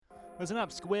Listen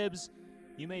up, squibs.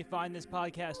 You may find this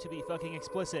podcast to be fucking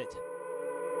explicit.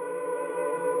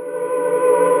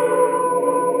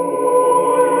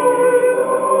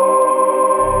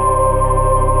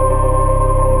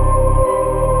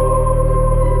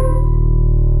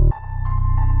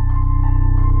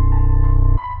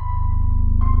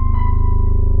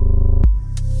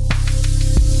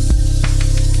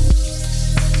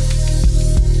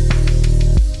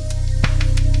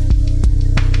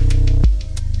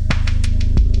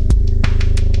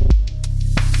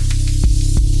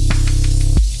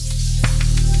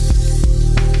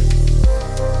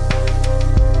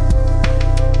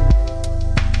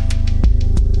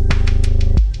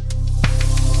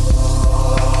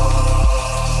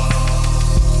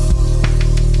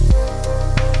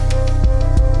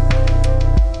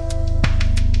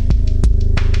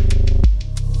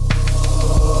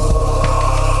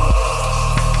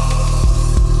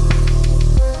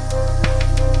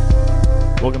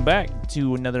 Welcome back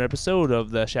to another episode of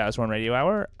the Shadowsworn Radio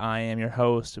Hour. I am your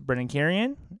host, Brendan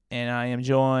Carrion, and I am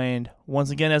joined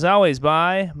once again, as always,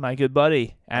 by my good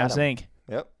buddy, Adam Zink.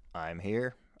 Yep, I'm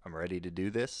here. I'm ready to do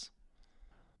this.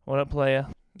 What up, playa?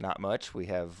 Not much. We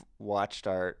have watched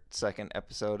our second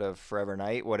episode of Forever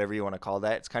Night, whatever you want to call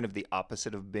that. It's kind of the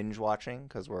opposite of binge watching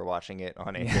because we're watching it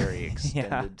on a very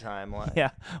extended timeline.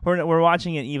 Yeah, we're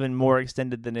watching it even more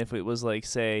extended than if it was like,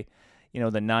 say, the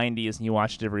 90s and you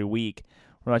watched it every week.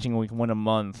 We're watching like one a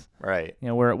month. Right.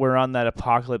 We're on that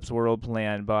apocalypse world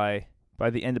plan. By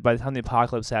the time the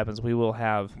apocalypse happens, we'll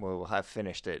have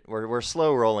finished it. We're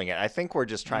slow rolling it. I think we're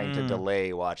just trying to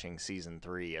delay watching season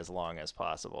 3 as long as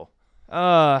possible.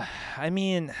 I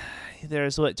mean,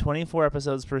 there's 24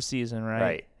 episodes per season, right?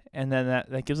 Right. And then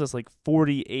that gives us like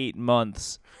 48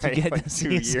 months to get like to 2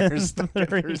 years to get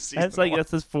through season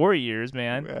that's just 4 years,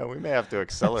 man. Yeah, we may have to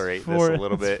accelerate this a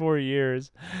little bit. 4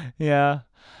 years. Yeah.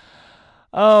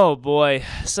 Oh boy.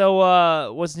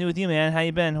 So what's new with you, man? How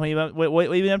you been? What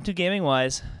you been up to gaming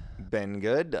wise? Been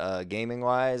good. Gaming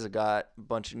wise, I got a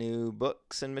bunch of new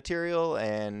books and material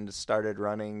and started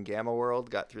running Gamma World.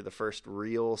 Got through the first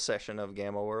real session of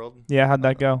Gamma World. Yeah, how'd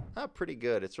that go? Pretty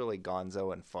good. It's really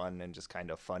gonzo and fun and just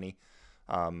kind of funny.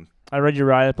 I read your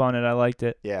write-up on it. I liked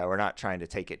it. Yeah, we're not trying to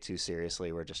take it too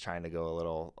seriously. We're just trying to go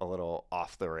a little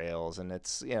off the rails, and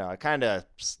it's I kind of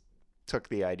took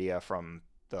the idea from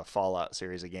the Fallout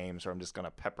series of games where I'm just going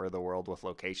to pepper the world with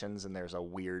locations, and there's a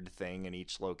weird thing in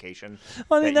each location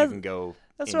that you can go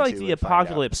That's sort of like the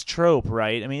apocalypse trope,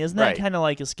 right? I mean, isn't that right. kind of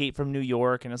like Escape from New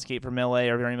York and Escape from LA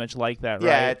are very much like that, right?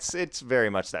 Yeah, it's very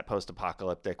much that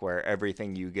post-apocalyptic where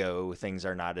everything you go, things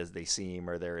are not as they seem,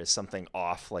 or there is something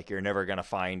off, like you're never going to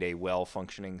find a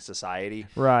well-functioning society.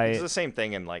 Right. It's the same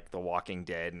thing in like The Walking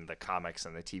Dead and the comics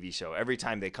and the TV show. Every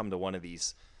time they come to one of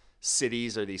these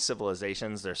cities or these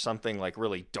civilizations, there's something like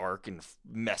really dark and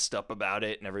messed up about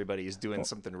it, and everybody's doing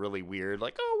something really weird,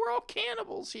 like, oh, we're all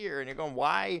cannibals here, and you're going,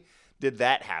 why did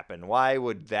that happen? Why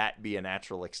would that be a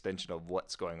natural extension of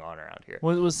what's going on around here?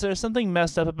 Was there something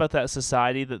messed up about that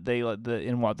society that they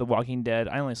The Walking Dead?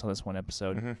 I only saw this one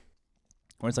episode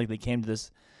where it's like they came to this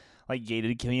like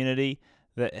gated community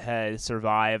that had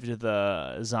survived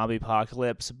the zombie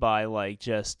apocalypse by like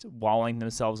just walling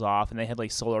themselves off, and they had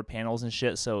like solar panels and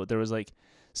shit, so there was like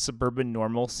suburban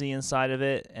normalcy inside of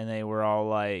it, and they were all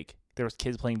like, there was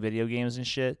kids playing video games and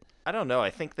shit. I don't know. I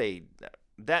think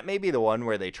that may be the one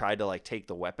where they tried to like take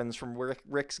the weapons from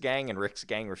Rick's gang, and Rick's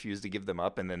gang refused to give them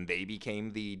up, and then they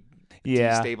became the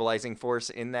destabilizing force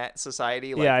in that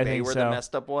society. Like they were the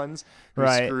messed up ones who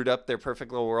screwed up their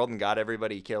perfect little world and got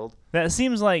everybody killed. That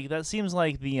seems like the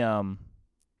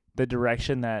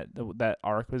direction that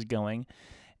arc was going.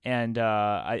 And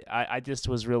I just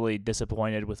was really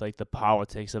disappointed with like the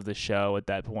politics of the show at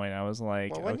that point. I was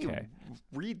like, well, when you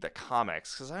read the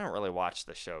comics, because I don't really watch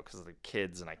the show because of the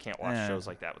kids, and I can't watch shows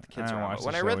like that with the kids around. But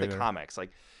when I read the comics,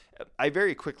 like I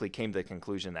very quickly came to the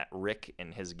conclusion that Rick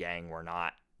and his gang were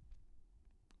not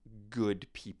good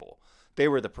people. They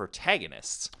were the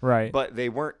protagonists, right? But they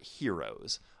weren't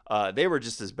heroes. They were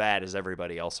just as bad as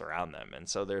everybody else around them. And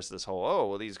so there's this whole, oh,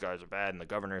 well, these guys are bad and the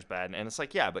governor's bad. And it's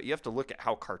like, yeah, but you have to look at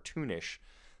how cartoonish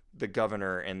the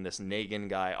governor and this Negan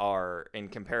guy are in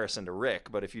comparison to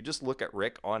Rick. But if you just look at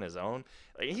Rick on his own,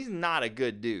 like, he's not a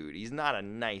good dude. He's not a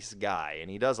nice guy, and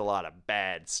he does a lot of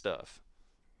bad stuff.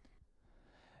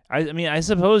 I mean, I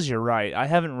suppose you're right. I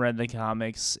haven't read the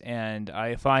comics, and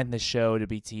I find the show to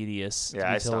be tedious.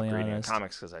 Yeah, I stopped reading the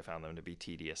comics because I found them to be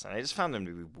tedious, and I just found them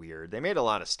to be weird. They made a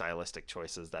lot of stylistic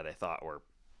choices that I thought were,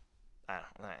 I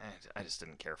just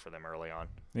didn't care for them early on.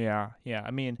 Yeah.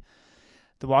 I mean,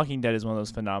 The Walking Dead is one of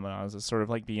those phenomena that's sort of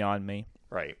like beyond me.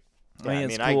 Right. Yeah, I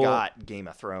it's mean, cool. I got Game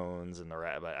of Thrones and the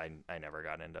rest, but I never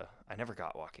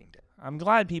got Walking Dead. I'm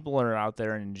glad people are out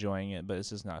there and enjoying it, but it's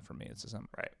just not for me. It's just not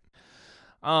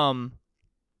Right.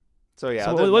 So yeah.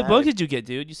 So what book did you get,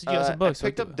 dude? You said you got some books. I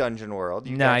picked up Dungeon World.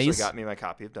 You Nice. actually got me my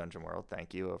copy of Dungeon World.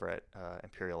 Thank you, over at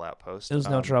Imperial Outpost. It was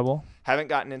no trouble. Haven't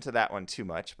gotten into that one too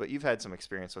much, but you've had some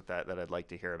experience with that I'd like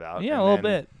to hear about. Yeah, And a little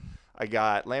then bit. I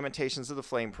got Lamentations of the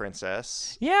Flame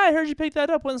Princess. Yeah, I heard you pick that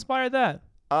up. What inspired that?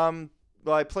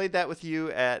 Well, I played that with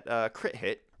you at Crit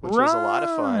Hit, which was a lot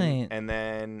of fun. Right. And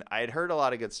then I had heard a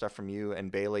lot of good stuff from you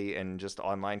and Bailey and just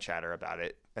online chatter about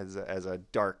it as a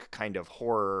dark kind of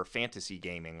horror fantasy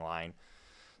gaming line.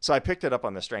 So I picked it up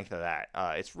on the strength of that.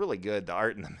 It's really good. The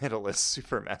art in the middle is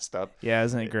super messed up. Yeah,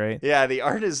 isn't it great? Yeah, the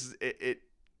art is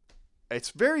it's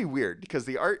very weird because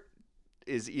the art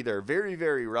is either very,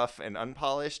 very rough and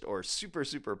unpolished or super,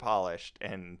 super polished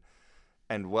and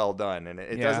well done, and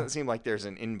it doesn't seem like there's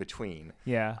an in between.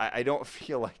 Yeah, I don't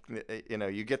feel like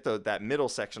you get that middle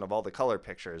section of all the color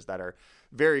pictures that are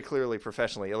very clearly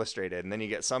professionally illustrated, and then you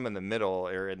get some in the middle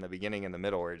or in the beginning in the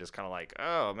middle where you're just kind of like,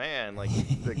 oh man, like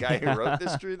the guy who wrote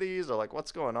this drew these, or like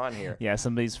what's going on here? Yeah,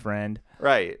 somebody's friend.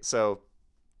 Right. So,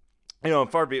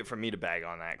 far be it from me to bag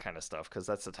on that kind of stuff because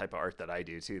that's the type of art that I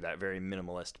do too, that very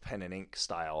minimalist pen and ink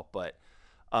style. But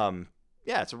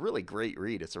yeah, it's a really great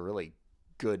read. It's a really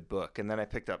good book. And then I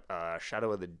picked up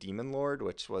Shadow of the Demon Lord,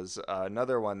 which was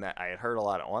another one that I had heard a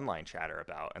lot of online chatter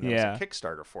about, and there was a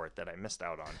Kickstarter for it that I missed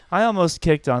out on. I almost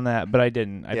kicked on that, but I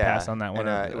didn't. I passed on that one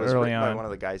it was early written on. by one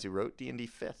of the guys who wrote D&D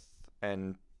 5th,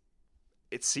 and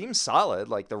it seems solid.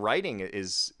 Like the writing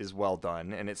is well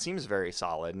done, and it seems very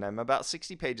solid. And I'm about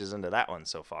 60 pages into that one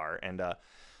so far. And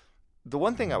the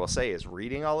one thing I will say is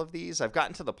reading all of these, I've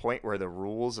gotten to the point where the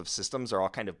rules of systems are all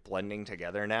kind of blending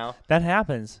together now. That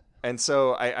happens. And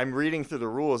so I'm reading through the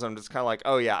rules. I'm just kind of like,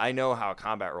 oh yeah, I know how a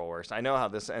combat roll works. I know how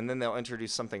this, and then they'll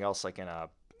introduce something else like in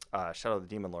Shadow of the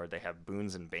Demon Lord. They have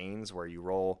boons and banes where you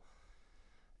roll.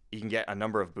 You can get a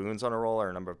number of boons on a roll or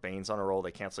a number of banes on a roll.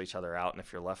 They cancel each other out, and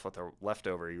if you're left with a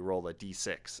leftover, you roll a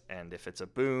d6. And if it's a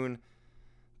boon,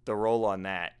 the roll on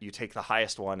that, you take the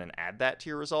highest one and add that to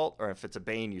your result. Or if it's a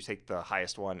bane, you take the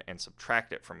highest one and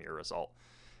subtract it from your result.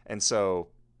 And so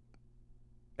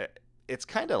it's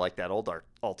kind of like that old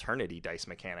Alternity dice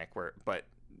mechanic but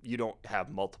you don't have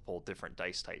multiple different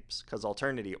dice types, because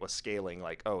Alternity, it was scaling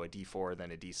like, oh, a d4,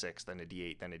 then a d6, then a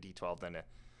d8, then a d12, then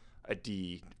a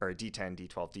d or a d10,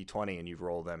 d12, d20, and you'd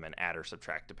roll them and add or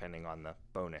subtract depending on the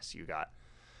bonus you got.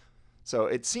 So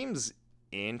it seems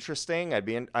interesting.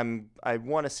 I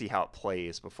want to see how it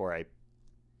plays before I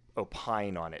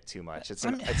opine on it too much. It's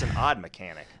an odd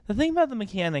mechanic. The thing about the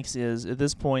mechanics is, at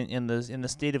this point in the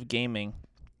state of gaming,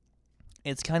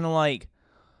 it's kind of like,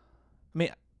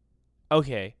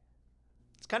 okay.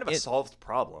 It's kind of a solved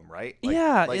problem, right?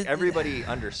 Like everybody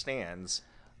understands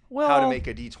well, how to make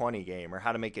a D20 game or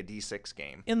how to make a D6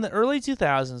 game. In the early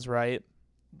 2000s, right,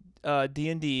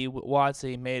 D&D,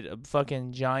 WotC made a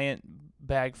fucking giant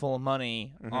bag full of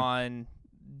money on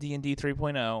D&D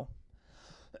 3.0.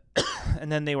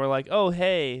 And then they were like, oh,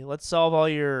 hey, let's solve all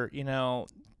your,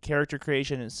 character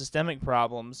creation and systemic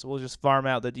problems. We'll just farm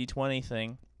out the D20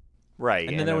 thing. Right.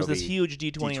 And then there was this huge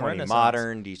D20 renaissance.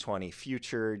 Modern, D20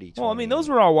 Future, D20. Well, I mean, those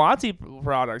were all WotC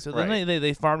products. So right. Then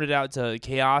they farmed it out to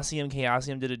Chaosium.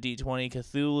 Chaosium did a D20.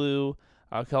 Cthulhu,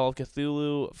 Call of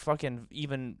Cthulhu, fucking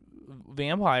even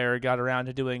Vampire got around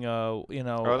to doing Oh,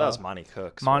 that was Monty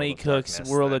Cook's. Monty Cook's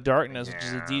World of Darkness, which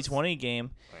is a D20 game.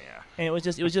 And it was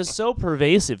just so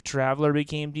pervasive. Traveler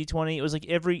became D20. It was like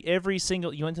every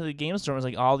single, you went to the game store, it was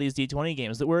like all these D20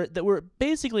 games that were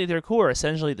basically at their core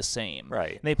essentially the same.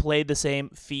 Right. And they played the same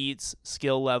feats,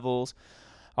 skill levels,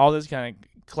 all those kind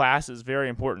of classes. Very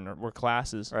important were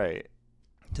classes. Right.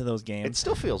 To those games. It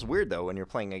still feels weird though when you're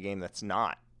playing a game that's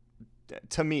not,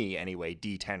 to me anyway,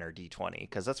 D10 or D20,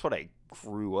 because that's what I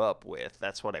grew up with.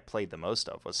 That's what I played the most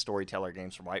of, was storyteller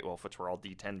games from White Wolf, which were all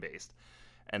D10 based,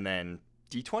 and then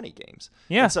D20 games.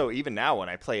 Yeah. And so even now when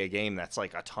I play a game that's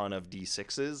like a ton of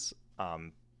D6s,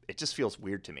 it just feels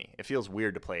weird to me. It feels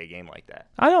weird to play a game like that.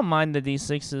 I don't mind the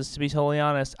D6s, to be totally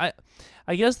honest.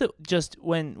 I guess that just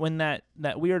when that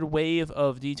weird wave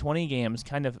of D20 games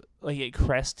kind of like it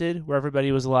crested, where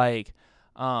everybody was like,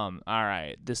 all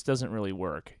right, this doesn't really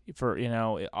work. For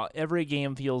every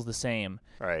game feels the same.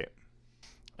 Right.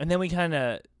 And then we kind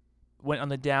of went on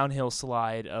the downhill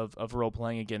slide of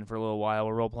role-playing again for a little while,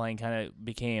 where role-playing kind of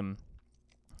became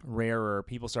rarer.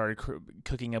 People started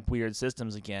cooking up weird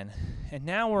systems again. And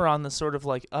now we're on the sort of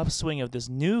like upswing of this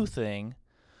new thing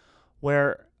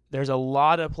where there's a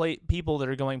lot of people that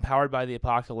are going Powered by the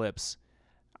Apocalypse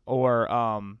or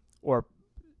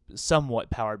somewhat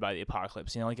powered by the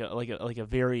apocalypse, like a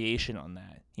variation on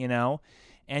that,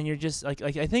 And you're just like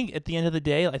I think at the end of the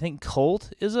day, I think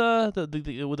Cult is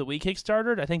the we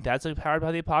kickstarted. I think that's a powered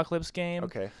by the apocalypse game.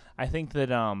 Okay. I think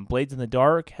that Blades in the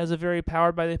Dark has a very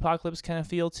powered by the apocalypse kind of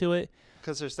feel to it.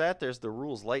 Because there's the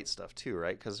Rules Light stuff too,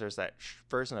 right? Because there's that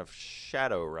version of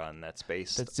Shadowrun that's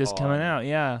based. That's just coming out,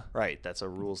 yeah. Right, that's a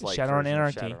Rules Light Shadowrun version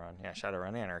Anarchy. of Shadowrun. Yeah,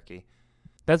 Shadowrun Anarchy.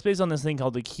 That's based on this thing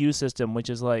called the Q system, which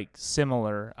is like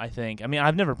similar, I think. I mean,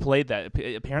 I've never played that.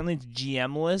 Apparently it's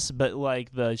GM-less, but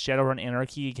like the Shadowrun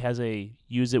Anarchy has a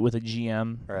use it with a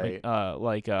GM, right?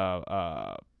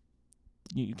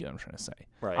 You get what I'm trying to say.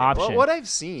 Right. Option. Well, what I've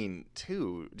seen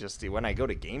too, just when I go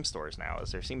to game stores now,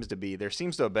 is there seems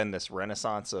to have been this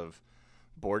renaissance of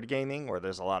board gaming, where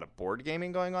there's a lot of board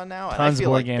gaming going on now, and I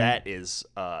feel like that is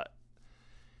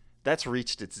that's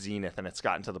reached its zenith, and it's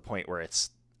gotten to the point where it's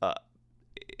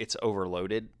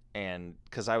overloaded. And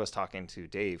because I was talking to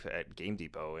Dave at Game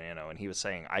Depot, and he was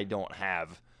saying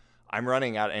I'm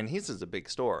running out, and his is a big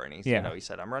store, and he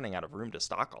said, I'm running out of room to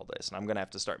stock all this, and I'm going to have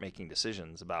to start making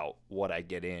decisions about what I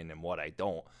get in and what I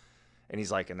don't. And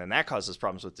he's like, and then that causes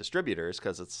problems with distributors,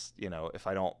 because it's, if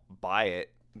I don't buy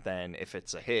it, then if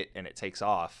it's a hit and it takes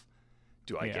off,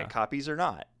 do I get copies or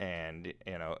not? And,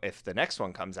 if the next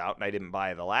one comes out and I didn't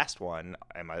buy the last one,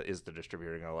 is the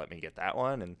distributor going to let me get that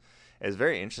one? And it's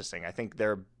very interesting. I think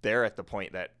they're at the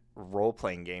point that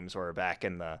role-playing games were back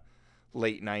in the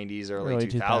late 90s, early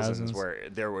 2000s, where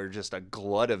there were just a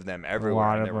glut of them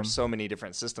everywhere, and there were so many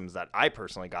different systems that I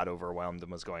personally got overwhelmed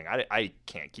and was going, I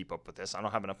can't keep up with this. I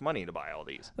don't have enough money to buy all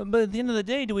these. But at the end of the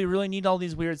day, do we really need all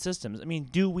these weird systems? I mean,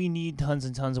 do we need tons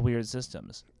and tons of weird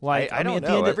systems? Like, I don't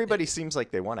know. Everybody seems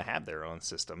like they want to have their own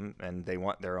system, and they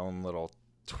want their own little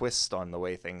twist on the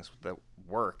way things that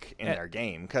work in their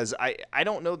game, because I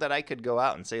don't know that I could go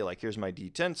out and say, like, here's my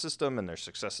D10 system and there's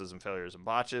successes and failures and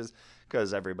botches,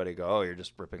 because everybody go, oh, you're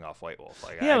just ripping off White Wolf.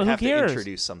 Like, I'd have to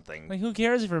introduce something. Like, who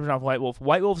cares if you're ripping off White Wolf?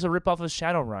 White Wolf's a ripoff of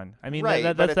Shadowrun. I mean, right,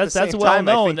 that's well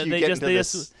known. That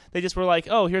they just were like,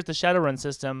 oh, here's the Shadowrun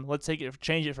system. Let's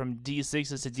change it from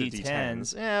D6s to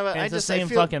D10s. Yeah, but it's the same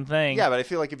fucking thing. Yeah, but I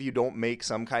feel like if you don't make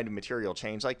some kind of material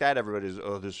change like that, everybody's,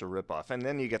 oh, this is a ripoff. And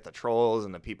then you get the trolls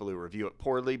and the people who review it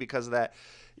poorly because of that.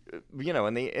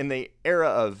 In the era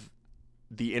of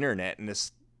the internet and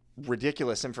this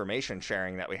ridiculous information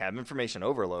sharing that we have, information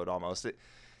overload almost,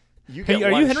 you get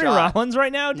are you Henry Rollins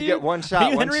right now, dude? You get one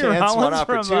shot, one chance, Rollins one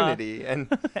opportunity, and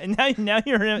now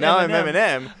you're Eminem. Now I'm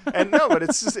Eminem. And no, but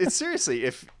it's seriously,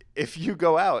 if you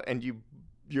go out and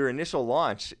your initial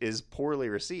launch is poorly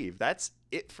received, that's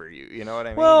it for you. You know what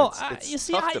I mean? Well, it's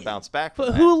tough to bounce back from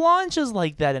but that. Who launches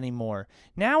like that anymore?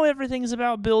 Now everything's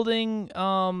about building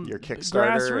your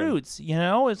Kickstarter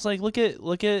grassroots. It's like look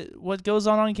at what goes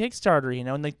on Kickstarter.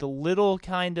 And like the little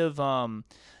kind of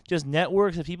just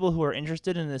networks of people who are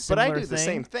interested in this similar thing. But I do the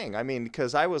same thing. I mean,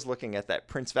 because I was looking at that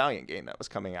Prince Valiant game that was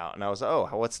coming out, and I was,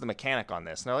 what's the mechanic on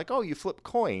this? And they're like, oh, you flip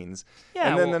coins. Yeah.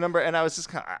 And then the number, and I was just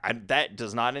kind of, that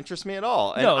does not interest me at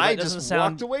all. And I just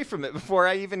walked away from it before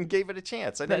I even gave it a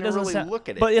chance. I didn't really look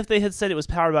at it. But if they had said it was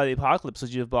powered by the apocalypse,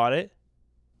 would you have bought it?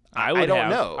 I don't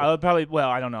know. I would probably. Well,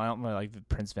 I don't know. I don't really like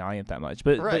Prince Valiant that much.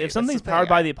 But if something's powered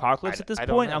by the apocalypse at this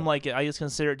point, I'm like, I just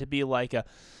consider it to be like a.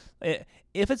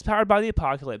 If it's powered by the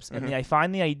apocalypse and I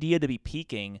find the idea to be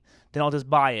peaking, then I'll just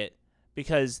buy it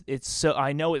because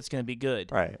I know it's going to be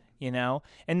good. Right.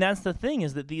 And that's the thing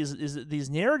is that these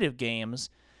narrative games,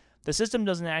 the system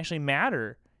doesn't actually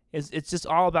matter. It's just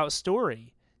all about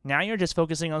story. Now you're just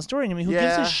focusing on story. I mean, who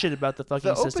gives a shit about the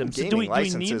fucking system? The open gaming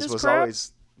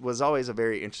licenses was always a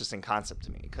very interesting concept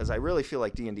to me, because I really feel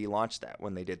like D&D launched that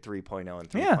when they did 3.0 and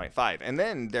 3.5, and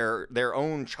then their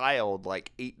own child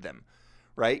ate them.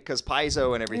 Right, because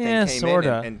Paizo and everything came in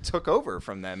and took over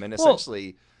from them, and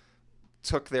essentially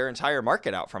took their entire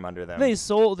market out from under them.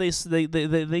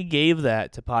 They gave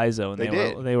that to Paizo,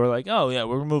 and they were like, oh yeah,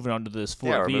 we're moving on to this 4V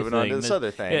we're moving on to this other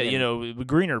thing. Yeah,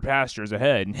 greener pastures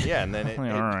ahead. Yeah, and then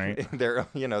all right,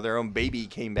 their own baby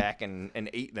came back and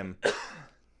ate them.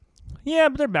 Yeah,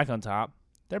 but they're back on top.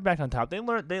 They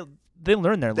learned their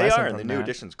lesson. They are, and the new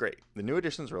edition's great. The new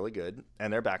edition's really good,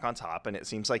 and they're back on top. And it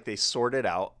seems like they sorted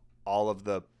out all of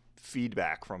the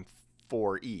feedback from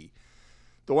 4E.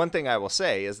 The one thing I will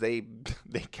say is they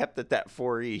kept at that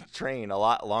 4E train a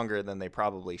lot longer than they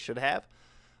probably should have,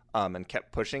 and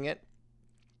kept pushing it.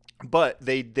 But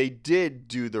they did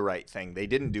do the right thing. They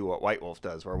didn't do what White Wolf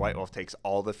does, where White Wolf takes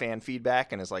all the fan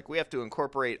feedback and is like, we have to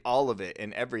incorporate all of it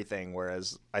in everything,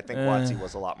 whereas I think WotC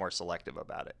was a lot more selective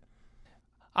about it.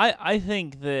 I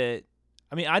think that,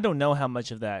 I mean, I don't know how much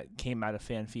of that came out of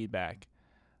fan feedback.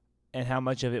 and how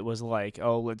much of it was like,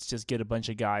 oh, let's just get a bunch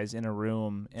of guys in a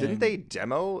room. And Didn't they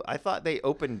demo? I thought they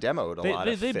open demoed a lot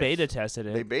of They Fifth. beta tested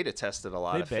it. They beta tested a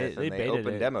lot of Fifth, and they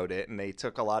open demoed it, and they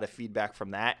took a lot of feedback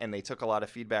from that, and they took a lot of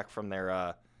feedback from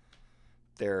their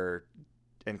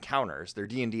encounters, their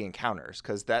D&D encounters,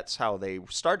 because that's how they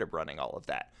started running all of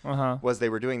that. Was they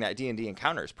were doing that D&D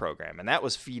encounters program, and that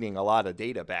was feeding a lot of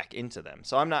data back into them.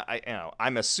 So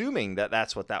I'm assuming that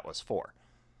that's what that was for.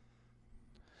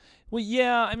 Well,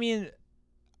 yeah, I mean,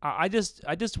 I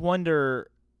just wonder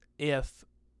if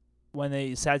when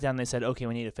they sat down, they said, okay,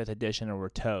 we need a 5th edition or we're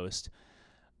toast.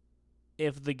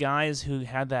 If the guys who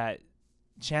had that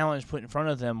challenge put in front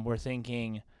of them were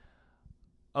thinking,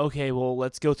 okay, well,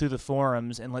 let's go through the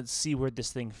forums and let's see where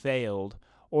this thing failed,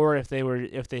 or if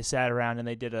they sat around and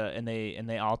they did and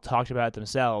they all talked about it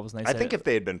themselves. And they I said, think if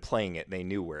they had been playing it, they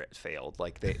knew where it failed.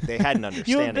 Like they had an understanding.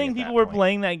 You don't think at people that were point.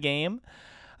 playing that game?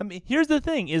 I mean, here's the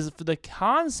thing: is for the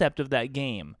concept of that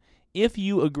game. If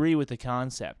you agree with the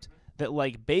concept that,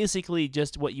 like, basically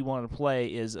just what you want to play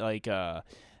is like a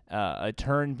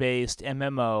turn-based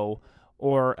MMO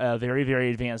or a very,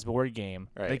 very advanced board game,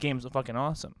 Right. that game's fucking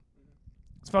awesome.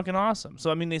 It's fucking awesome. So,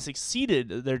 I mean, they succeeded.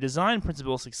 Their design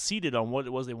principle succeeded on what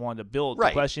it was they wanted to build. Right.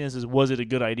 The question is was it a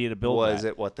good idea to build Was that?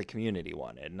 it what the community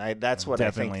wanted? And that's what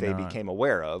Definitely I think they not. became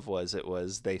aware of.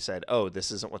 They said, oh,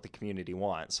 this isn't what the community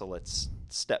wants, so let's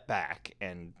step back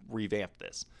and revamp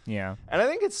this. Yeah. And I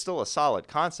think it's still a solid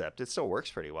concept. It still works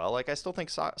pretty well. Like, I still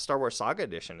think Star Wars Saga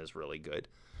Edition is really good.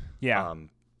 Yeah.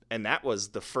 And that was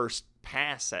the first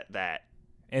pass at that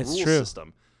It's rule true.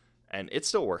 system. And it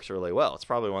still works really well. It's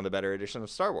probably one of the better editions of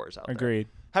Star Wars out there. Agreed.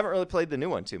 Haven't really played the new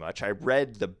one too much. I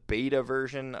read the beta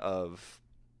version of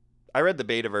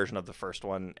the first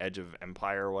one, Edge of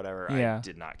Empire or whatever. Yeah. I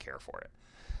did not care for it.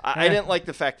 I didn't like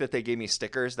the fact that they gave me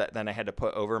stickers that then I had to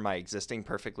put over my existing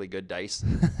perfectly good dice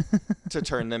to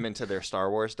turn them into their Star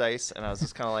Wars dice. And I was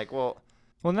just kind of like, well,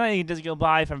 Well, now you can just go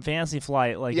buy from Fantasy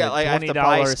Flight like Yeah, a like, I have to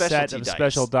buy $20 set specialty of dice.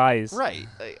 special dice. right.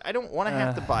 I don't want to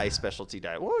have to buy specialty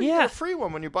dice. Well, you Yeah. get a free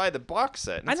one when you buy the box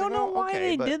set. And I it's don't like, know oh, why okay,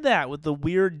 they but- did that with the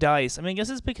weird dice. I mean, I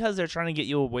guess it's because they're trying to get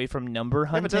you away from number Yeah,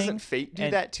 hunting. but doesn't Fate do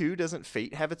and- that too? Doesn't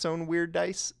Fate have its own weird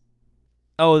dice?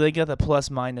 Oh, they got the plus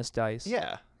minus dice.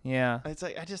 Yeah. Yeah. It's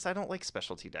like I don't like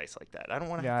specialty dice like that. I don't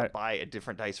want to Yeah, have to buy a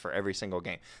different dice for every single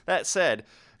game. That said,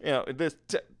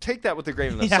 take that with a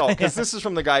grain of Yeah, salt, because yeah. this is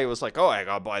from the guy who was like, "Oh, I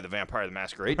gotta buy the Vampire the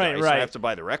Masquerade Right, dice, and right. I have to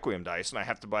buy the Requiem dice, and I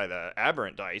have to buy the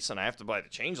Aberrant dice, and I have to buy the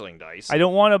Changeling dice." I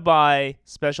don't want to buy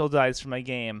special dice for my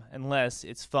game unless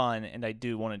it's fun and I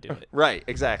do want to do it. Right,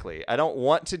 exactly. I don't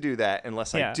want to do that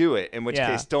unless Yeah. I do it, in which Yeah.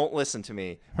 case don't listen to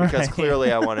me, because Right.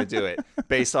 clearly I want to do it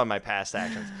based on my past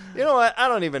actions. You know what? I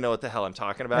don't even know what the hell I'm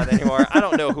talking about anymore. I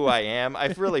don't know who I am. I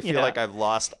really feel Yeah. like I've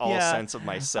lost all Yeah. sense of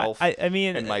myself I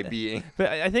mean, and my being. but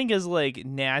I think as like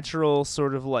natural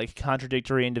sort of like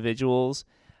contradictory individuals,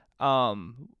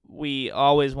 we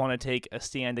always want to take a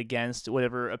stand against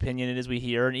whatever opinion it is we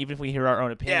hear, and even if we hear our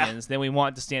own opinions, then we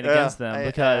want to stand against them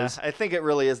because I think it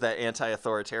really is that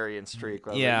anti-authoritarian streak.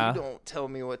 Where Yeah. like, you don't tell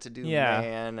me what to do, yeah,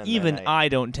 man. And even then I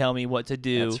don't tell me what to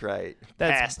do. That's right.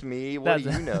 That's- Past me, what do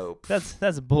that's- you know?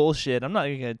 That's bullshit. I'm not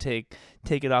gonna take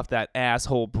it off that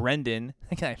asshole Brendan.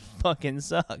 That guy fucking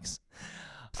sucks.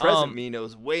 Present me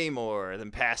knows way more than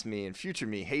past me, and future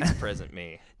me hates present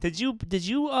me. Did you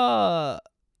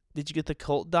get the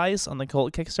cult dice on the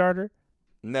cult Kickstarter?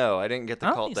 No, I didn't get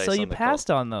the cult dice. So you on the passed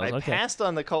cult. on those. I Okay. passed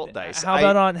on the cult dice. How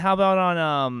about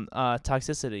on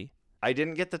toxicity? I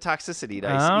didn't get the toxicity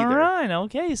dice All either. right.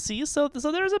 Okay. See, so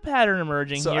there's a pattern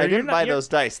emerging So here. I You're didn't not- buy you're- those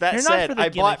dice. That you're not said, for the I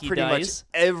bought gimmicky pretty dice.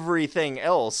 much everything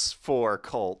else for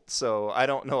Cult. So I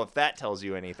don't know if that tells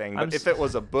you anything. But I'm if it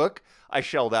was a book, I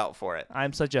shelled out for it.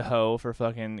 I'm such a hoe for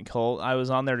fucking cult. I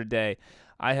was on there today.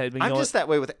 I had been I'm going. just that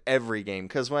way with every game,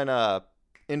 because when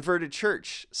Inverted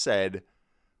Church said,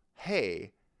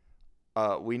 "Hey,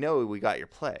 we know we got your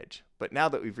pledge, but now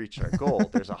that we've reached our goal,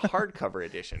 there's a hardcover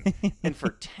edition, and for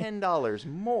 $10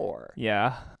 more,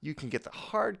 Yeah. you can get the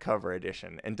hardcover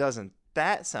edition." And doesn't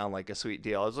that sound like a sweet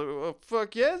deal? I was like, "Well,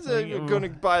 fuck yes, I'm gonna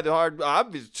buy the hard.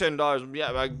 Obviously, $10. Yeah,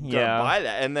 I'm gonna Yeah. buy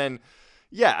that." And then,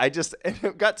 yeah, and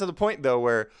it got to the point though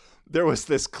where there was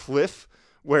this cliff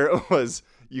where it was,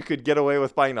 you could get away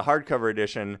with buying the hardcover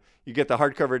edition. You get the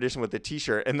hardcover edition with the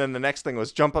T-shirt, and then the next thing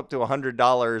was jump up to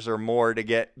 $100 or more to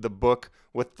get the book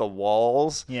with the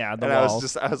walls. Yeah, the and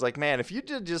walls. I was like, man, if you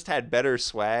just had better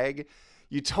swag,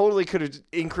 you totally could have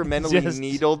incrementally Just-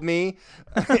 needled me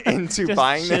into just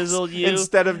buying this chiseled you.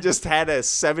 instead of just had a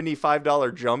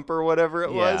 $75 jump or whatever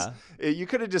it was. Yeah. You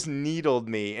could have just needled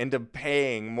me into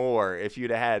paying more if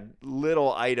you'd have had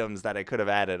little items that I could have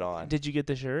added on. Did you get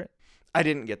the shirt? I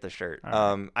didn't get the shirt.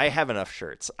 All right. I have enough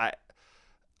shirts.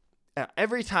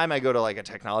 Every time I go to like a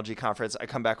technology conference, I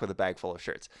come back with a bag full of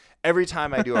shirts. Every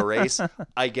time I do a race,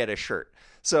 I get a shirt.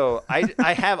 So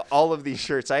I have all of these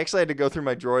shirts. I actually had to go through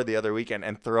my drawer the other weekend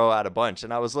and throw out a bunch.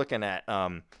 And I was looking at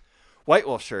White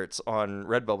Wolf shirts on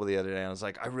Redbubble the other day. And I was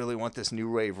like, I really want this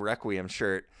New Wave Requiem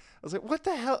shirt. I was like, what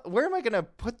the hell? Where am I going to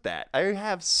put that? I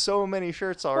have so many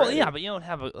shirts already. Well, yeah, but you don't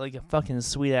have a fucking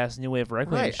sweet-ass New Wave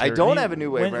Requiem Right. shirt. I don't have a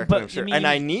New Wave Requiem shirt. I and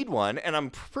I need one, and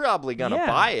I'm probably going to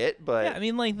buy it. But yeah, I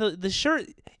mean, like, the shirt,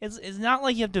 it's not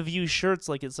like you have to view shirts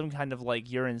like it's some kind of,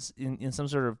 like, you're in some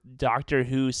sort of Doctor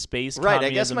Who space right. I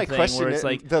guess my thing question where is, it's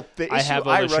like, the issue I have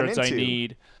all the run shirts into, I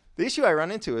need. The issue I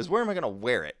run into is where am I going to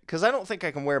wear it? Because I don't think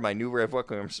I can wear my New Wave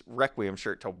Requiem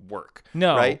shirt to work.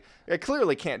 No. Right? I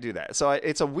clearly can't do that. So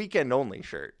it's a weekend-only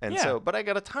shirt. And but I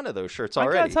got a ton of those shirts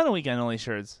already. I got a ton of weekend-only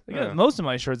shirts. Most of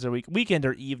my shirts are weekend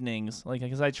or evenings, like,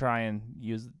 because I try and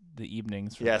use the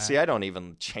evenings for that. See, I don't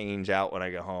even change out when I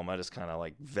get home. I just kind of,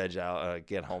 like, veg out,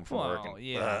 get home from work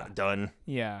and done.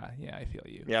 Yeah, I feel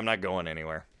you. Yeah, I'm not going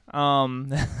anywhere. I'm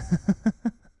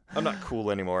not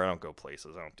cool anymore. I don't go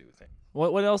places. I don't do things.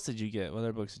 What else did you get? What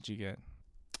other books did you get?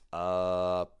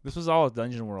 This was all a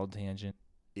Dungeon World tangent.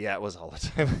 Yeah, it was all the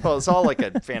time. Well, it's all like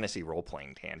a fantasy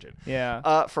role-playing tangent.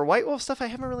 Yeah. For White Wolf stuff, I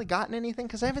haven't really gotten anything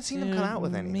because I haven't seen them come out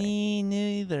with anything. Me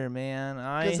neither, man.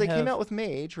 Because they came out with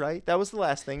Mage, right? That was the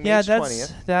last thing. Yeah, Mage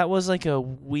 20th. That was like a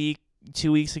week,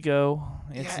 2 weeks ago.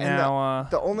 It's now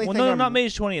the only thing. No, not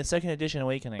Mage 20th. Second Edition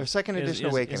Awakening. Or Second Edition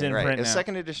Awakening, is in right? print It's now.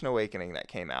 Second Edition Awakening that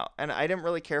came out, and I didn't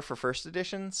really care for First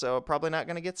Edition, so probably not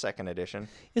going to get Second Edition.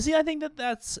 You see, I think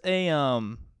that's a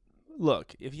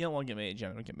Look, if you don't want to get Mage,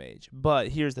 I'm going to get Mage. But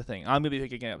here's the thing. I'm going to be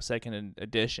picking up Second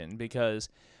Edition because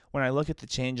when I look at the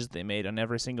changes they made on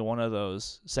every single one of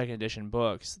those Second Edition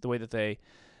books, the way that they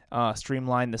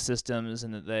streamlined the systems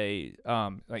and that they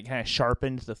like kind of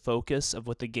sharpened the focus of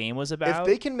what the game was about. If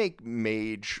they can make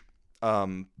Mage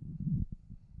not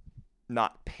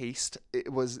paced,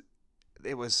 it was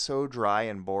so dry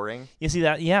and boring. You see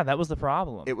that? Yeah, that was the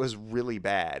problem. It was really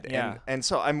bad. Yeah. And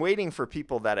so I'm waiting for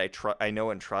people that I know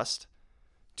and trust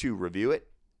to review it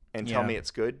and tell me it's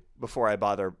good before I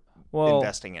bother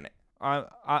investing in it.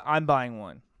 I'm buying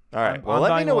one. All right. Well,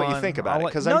 let me know what you think about it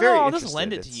because I'm very interested. I'll just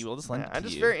lend it to you. I'm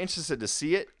just very interested to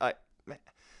see it.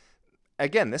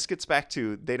 Again, this gets back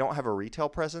to they don't have a retail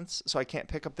presence, so I can't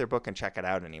pick up their book and check it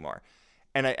out anymore.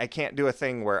 And I can't do a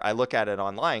thing where I look at it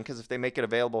online because if they make it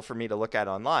available for me to look at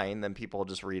online, then people will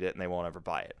just read it and they won't ever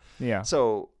buy it. Yeah.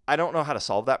 So I don't know how to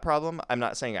solve that problem. I'm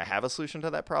not saying I have a solution to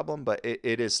that problem, but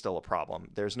it is still a problem.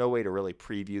 There's no way to really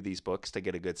preview these books to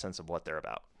get a good sense of what they're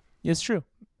about. It's true.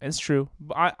 It's true.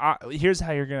 I here's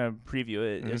how you're gonna preview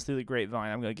it. It's through the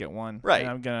grapevine. I'm gonna get one. Right.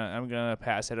 And I'm gonna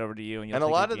pass it over to you. And a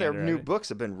lot of their new books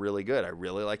have been really good. I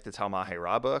really like the Talmahe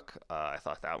Ra book. I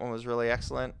thought that one was really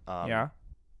excellent. Yeah.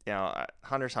 You know,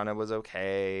 Hunter's Hunter was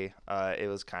okay. It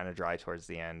was kind of dry towards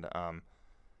the end.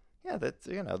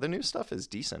 The new stuff is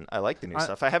decent. I like the new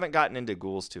stuff. I haven't gotten into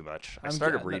Ghouls too much. I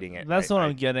started reading it. That's what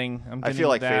I'm getting. I feel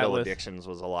like Fatal Addictions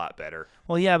was a lot better.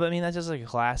 Well, yeah, but I mean that's just like a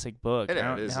classic book. It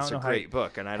is. It's a great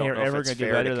book, and I don't know if it's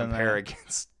fair to compare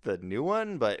against the new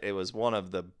one, but it was one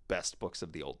of the best books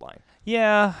of the old line.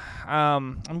 Yeah,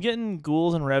 I'm getting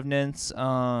Ghouls and Revenants.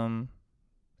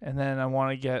 And then I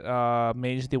want to get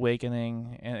Mage the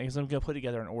Awakening, and because I'm gonna put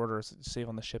together an order to save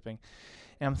on the shipping.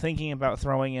 And I'm thinking about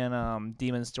throwing in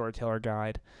Demon Storyteller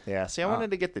Guide. Yeah, see, I wanted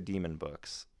to get the Demon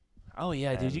books. Oh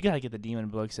yeah, dude, you gotta get the Demon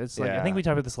books. It's like I think we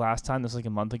talked about this last time. This was like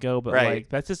a month ago, but like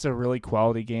that's just a really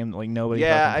quality game that like nobody.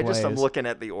 Yeah, plays. I'm looking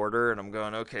at the order and I'm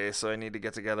going, okay, so I need to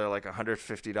get together like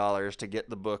 $150 to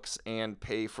get the books and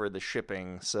pay for the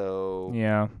shipping. So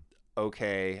yeah.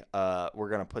 Okay, we're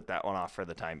gonna put that one off for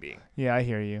the time being. Yeah, I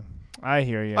hear you. I'll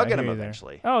get them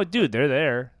eventually. Oh, dude, they're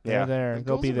there. They're there.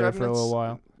 They'll be there for a little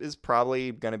while. Is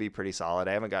probably gonna be pretty solid.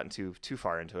 I haven't gotten too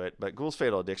far into it, but Ghouls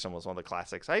Fatal Addiction was one of the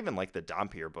classics. I even like the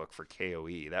Dhampir book for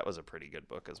KOE. That was a pretty good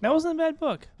book as well. That wasn't a bad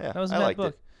book. Yeah, that was a bad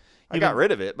book. I got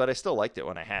rid of it, but I still liked it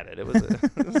when I had it. It was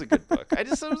a good book. I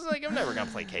was like, I'm never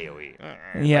gonna play KOE.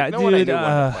 Yeah, like, no dude. one I knew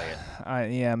wanted to play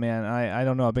it. Yeah, man. I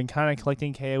don't know. I've been kind of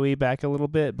collecting KOE back a little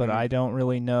bit, but I don't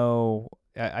really know.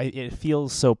 It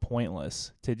feels so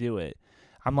pointless to do it.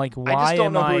 I'm like, why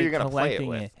am I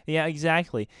collecting it? Yeah,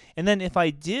 exactly. And then if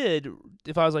I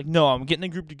was like, no, I'm getting a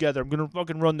group together. I'm gonna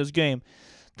fucking run this game.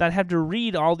 I'd have to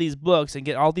read all these books and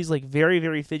get all these like very,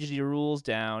 very fidgety rules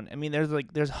down. I mean,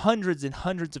 there's hundreds and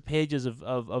hundreds of pages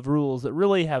of rules that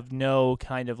really have no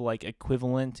kind of like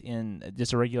equivalent in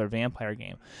just a regular vampire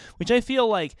game. Which I feel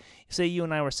like, say you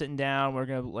and I were sitting down, we're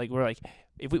like,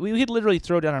 if we could literally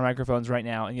throw down our microphones right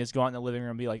now and just go out in the living room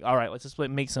and be like, all right, let's just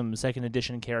make some second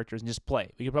edition characters and just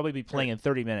play. We could probably be playing in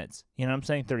 30 minutes. You know what I'm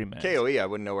saying? 30 minutes. KOE, I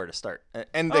wouldn't know where to start.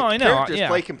 And the I know, characters yeah.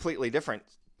 play completely different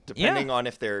depending on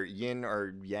if they're yin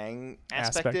or yang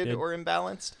aspected or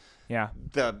imbalanced. Yeah.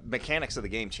 The mechanics of the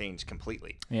game change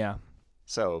completely. Yeah.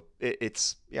 So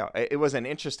it was an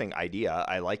interesting idea.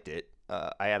 I liked it.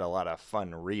 I had a lot of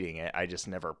fun reading it. I just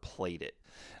never played it.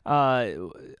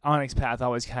 Onyx Path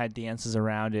always kind of dances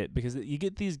around it because you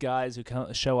get these guys who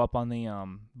show up on the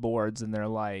boards and they're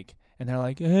like,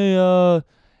 hey,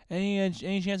 any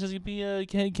chance there's gonna be a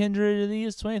Kindred of the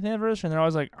East 20th anniversary? And they're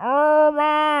always like,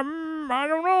 I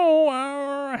don't know,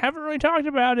 I haven't really talked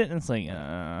about it. And it's like,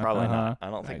 probably not. I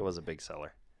don't think it was a big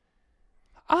seller.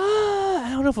 I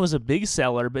don't know if it was a big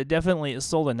seller, but definitely it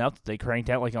sold enough that they cranked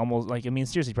out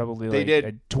seriously, probably they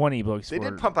did 20 books. They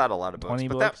did pump out a lot of books,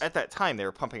 but at that time they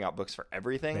were pumping out books for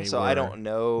everything. I don't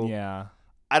know. Yeah,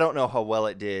 I don't know how well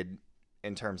it did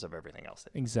in terms of everything else.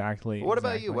 Exactly. But what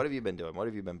about you? What have you been doing? What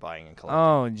have you been buying and collecting?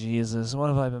 Oh Jesus, what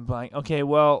have I been buying? Okay,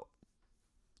 well,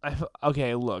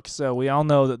 look. So we all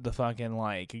know that the fucking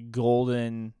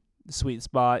golden sweet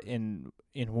spot in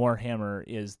Warhammer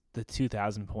is the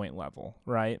 2,000 point level,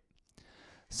 right?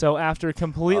 So after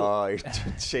completely, you're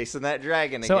chasing that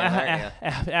dragon again, aren't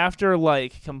you? After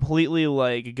completely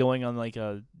going on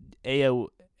a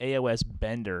AOS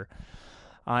bender,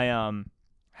 I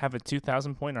have a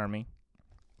 2,000 point army.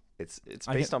 It's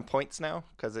based on points now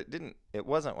because it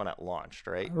wasn't when it launched,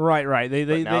 right? Right.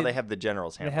 They have the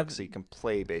General's Handbook, so you can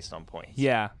play based on points.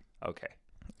 Yeah. Okay.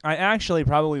 I actually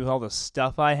probably with all the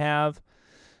stuff I have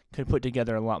could put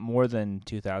together a lot more than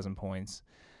 2,000 points.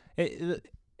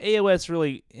 AOS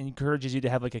really encourages you to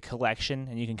have a collection,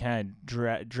 and you can kind of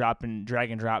drag and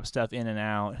drop stuff in and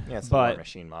out. Yeah, it's the War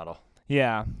Machine model.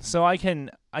 Yeah, so I can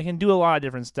do a lot of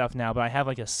different stuff now, but I have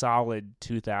a solid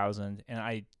 2,000,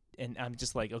 and I'm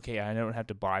just okay, I don't have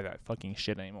to buy that fucking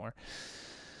shit anymore.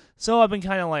 So I've been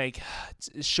kind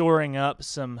of shoring up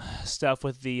some stuff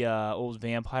with the old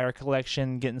Vampire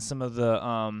collection, getting some of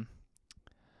the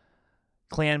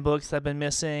clan books I've been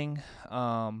missing,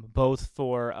 both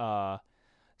for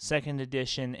second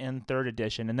edition and third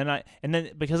edition, and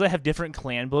then because I have different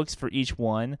clan books for each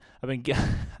one, I've been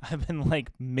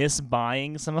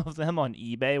misbuying some of them on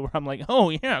eBay where I'm like, oh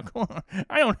yeah, cool,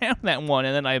 I don't have that one,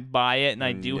 and then I buy it and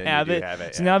I do have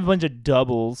it. So now I have a bunch of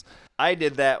doubles. I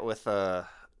did that with a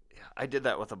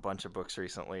bunch of books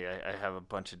recently. I have a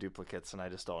bunch of duplicates, and I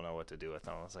just don't know what to do with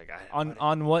them. I was like,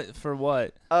 on what for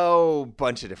what? Oh,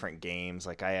 bunch of different games.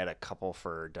 I had a couple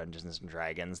for Dungeons and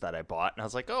Dragons that I bought, and I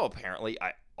was like, oh, apparently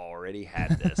I already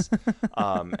had this.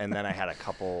 And then I had a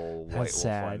couple White Wolf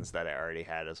ones that I already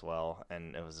had as well,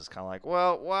 and it was just kind of like,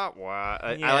 well, what?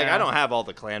 I don't have all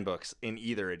the clan books in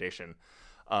either edition.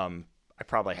 I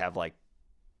probably have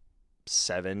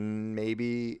 7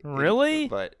 maybe. Really?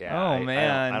 But yeah. Oh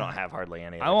man. I don't have hardly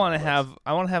any. I want to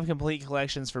have complete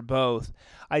collections for both.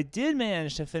 I did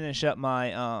manage to finish up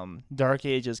my Dark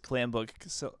Ages clan book.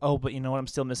 So but you know what? I'm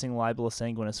still missing Libellus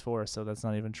Sanguinis 4, so that's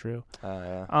not even true.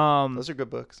 Yeah. Those are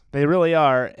good books. They really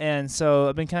are. And so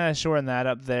I've been kind of shoring that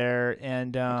up there,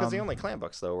 and because the only clan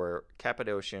books though were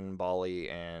Cappadocian, Bali,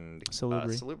 and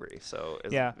Salubri. So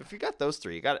if you got those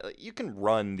 3, you can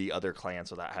run the other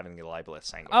clans without having the Libellus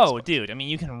Sanguinis. Oh, dude, I mean,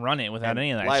 you can run it without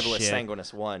any of that Libellus shit.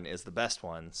 Sanguinis 1 is the best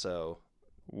one, so...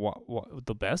 What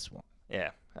the best one?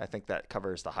 Yeah, I think that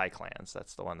covers the high clans.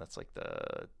 That's the one that's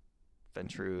the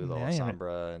Ventrue, the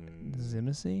Lasombra, and...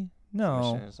 Zimissi?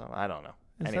 No. I don't know.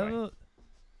 Is anyway.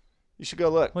 You should go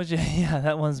look. Yeah,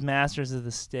 that one's Masters of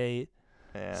the State.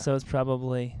 Yeah. So it's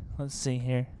probably... Let's see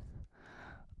here.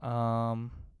 Lasombra,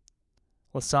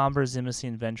 Zimissi,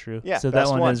 and Ventrue. Yeah, so that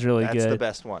one is really good. That's the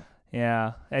best one.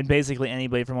 Yeah, and basically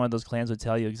anybody from one of those clans would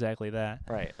tell you exactly that.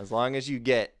 Right, as long as you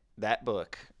get that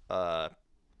book,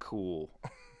 cool.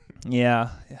 Yeah.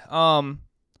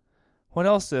 What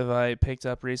else have I picked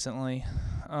up recently?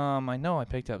 I know I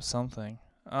picked up something.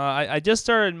 I just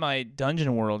started my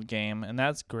Dungeon World game, and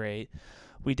that's great.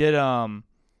 We did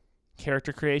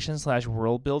character creation /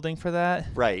 world building for that.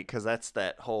 Right, because that's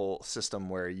that whole system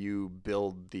where you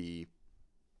build the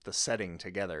setting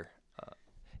together.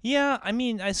 Yeah, I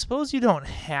mean, I suppose you don't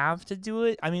have to do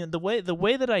it. I mean, the way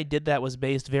that I did that was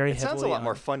based very heavily. It sounds a lot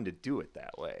more fun to do it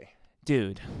that way.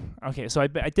 Dude, okay, so I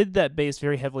did that based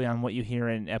very heavily on what you hear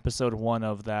in episode 1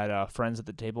 of that Friends at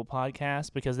the Table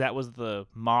podcast, because that was the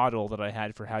model that I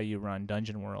had for how you run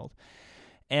Dungeon World.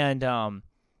 And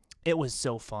it was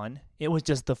so fun. It was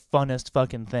just the funnest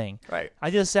fucking thing. Right.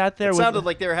 I just sat there. It sounded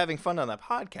like they were having fun on that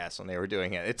podcast when they were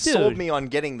doing it. It sold me on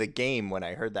getting the game when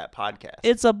I heard that podcast.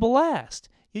 It's a blast.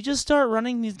 you just start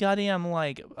running these goddamn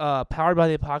like Powered by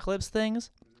the Apocalypse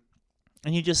things,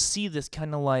 and you just see this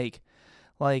kind of like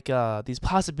these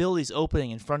possibilities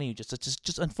opening in front of you,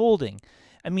 just unfolding.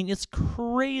 I mean, it's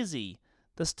crazy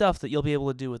the stuff that you'll be able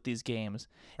to do with these games,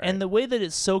 and the way that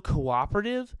it's so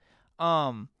cooperative.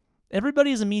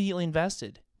 Everybody is immediately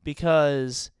invested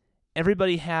because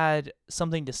everybody had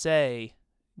something to say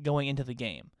going into the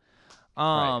game.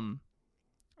 And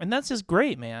that's just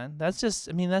great, man. That's just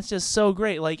so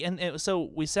great. Like, so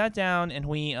we sat down and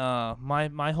we,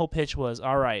 my whole pitch was,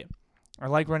 all right, I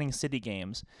like running city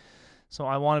games, so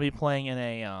I want to be playing in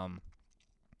a,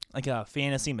 like a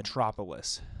fantasy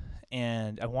metropolis,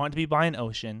 and I want it to be by an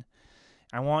ocean.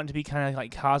 I want it to be kind of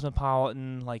like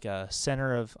cosmopolitan, like a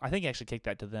center of, I think I actually kicked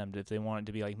that to them if they want it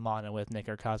to be like monolithic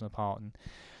or cosmopolitan.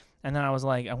 And then I was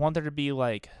like, I want there to be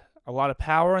like a lot of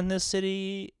power in this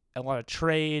city, a lot of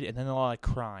trade, and then a lot of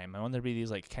crime. I want there to be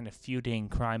these like kind of feuding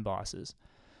crime bosses.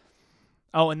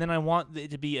 Oh, and then I want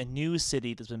it to be a new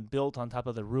city that's been built on top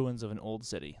of the ruins of an old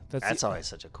city. That's always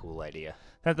such a cool idea.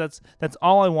 That's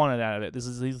all I wanted out of it. This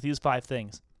is these 5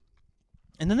 things.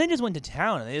 And then they just went to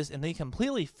town and they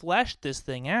completely fleshed this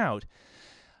thing out.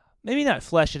 Maybe not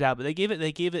fleshed it out, but they gave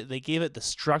it the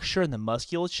structure and the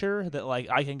musculature that like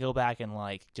I can go back and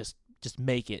like just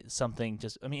make it something.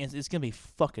 It's gonna be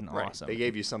fucking awesome. They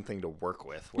gave you something to work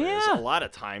with. Whereas a lot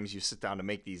of times you sit down to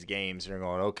make these games and you're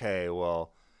going, okay,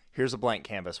 well, here's a blank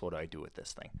canvas. What do I do with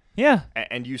this thing? Yeah.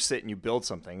 And you sit and you build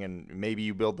something, and maybe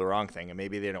you build the wrong thing, and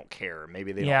maybe they don't care,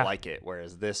 maybe they don't like it.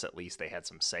 Whereas this, at least they had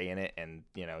some say in it, and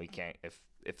you can't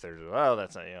if there's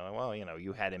that's not,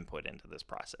 you had input into this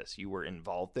process, you were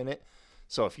involved in it.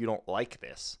 So if you don't like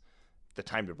this, the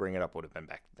time to bring it up would have been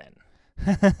back then.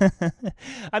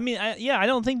 I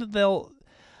don't think that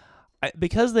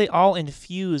because they all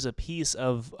infuse a piece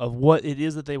of what it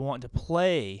is that they want to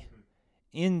play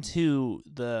into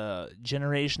the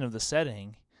generation of the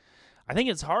setting. I think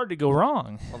it's hard to go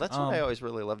wrong. Well, that's what I always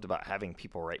really loved about having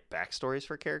people write backstories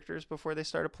for characters before they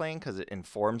started playing, because it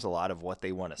informs a lot of what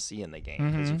they want to see in the game.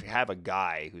 Because if you have a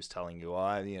guy who's telling you,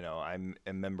 I'm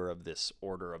a member of this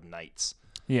order of knights.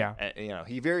 Yeah. And,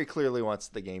 he very clearly wants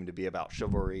the game to be about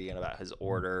chivalry and about his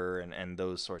order and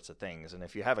those sorts of things. And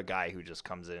if you have a guy who just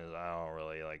comes in and says, I don't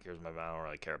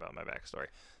really care about my backstory,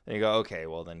 then you go, okay,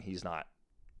 well, then he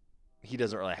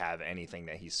doesn't really have anything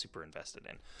that he's super invested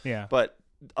in. Yeah. But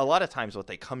a lot of times what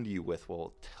they come to you with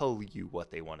will tell you what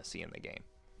they want to see in the game.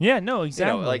 Yeah, no,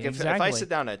 exactly. Like if I sit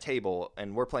down at a table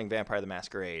and we're playing Vampire the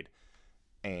Masquerade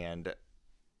and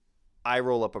I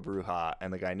roll up a Brujah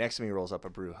and the guy next to me rolls up a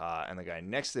Brujah and the guy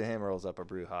next to him rolls up a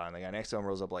Brujah and the guy next to him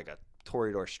rolls up like a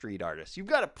Toreador street artist, you've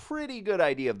got a pretty good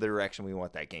idea of the direction we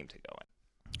want that game to go in.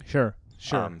 Sure.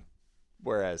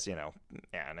 Whereas,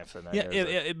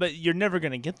 but you're never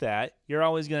going to get that. You're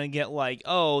always going to get like,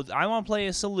 oh, I want to play a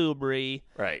Salubri.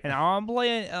 Right. And I want to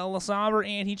play a Lasombra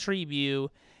Anti-Tribu.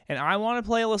 And I want to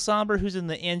play a Lasombra who's in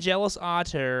the Angelus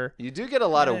Otter. You do get a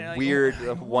lot of weird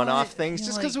one-off things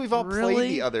just because we've all really?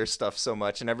 played the other stuff so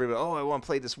much. And everybody, I want to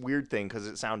play this weird thing because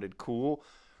it sounded cool,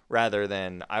 rather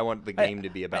than I want the game to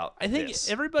be about I think this.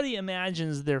 Everybody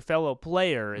imagines their fellow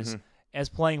players as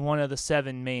playing one of the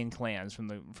 7 main clans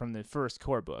from the first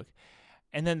core book.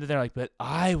 And then they're like, but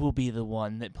I will be the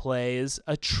one that plays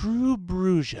a true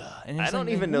Brujah. And I don't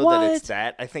even know that it's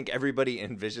that. I think everybody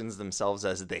envisions themselves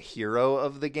as the hero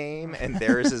of the game, and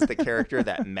theirs is the character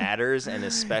that matters and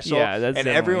is special. Yeah, that's and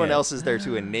everyone else is there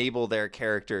to enable their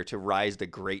character to rise to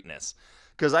greatness.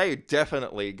 Because I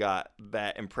definitely got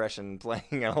that impression playing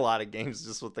in a lot of games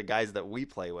just with the guys that we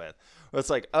play with.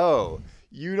 It's like, oh,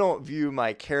 you don't view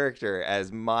my character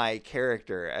as my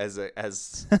character, as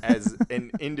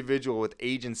an individual with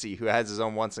agency who has his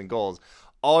own wants and goals.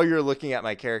 All you're looking at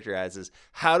my character as is,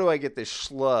 how do I get this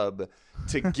schlub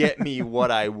to get me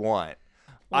what I want?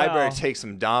 Well, I better take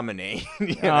some dominate.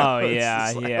 Okay,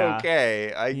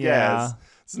 I guess.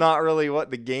 It's not really what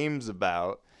the game's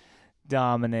about.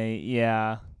 Dominate,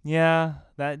 yeah,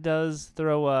 that does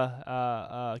throw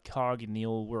a cog in the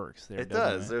old works there. It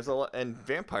does. There's a lot, and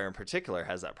Vampire in particular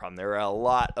has that problem. There are a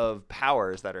lot of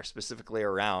powers that are specifically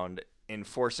around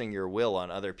enforcing your will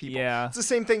on other people. Yeah, it's the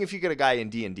same thing if you get a guy in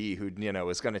D&D who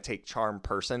is going to take Charm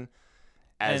Person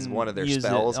as one of their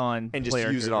spells and just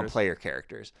use it on player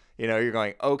characters. You're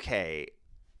going, okay,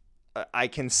 I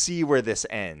can see where this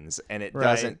ends, and it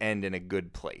doesn't end in a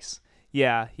good place.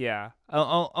 Yeah.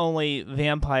 Only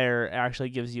Vampire actually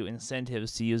gives you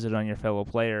incentives to use it on your fellow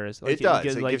players. It does.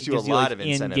 It gives you a lot of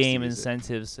incentives. In-game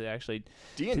incentives to actually.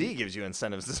 D&D gives you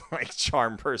incentives to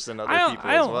charm person other people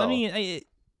as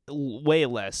well. Way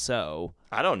less so.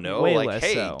 I don't know. Way Like, less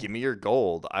hey, so. give me your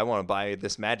gold. I want to buy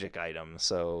this magic item.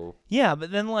 So Yeah, but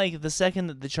then like the second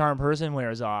that the charm person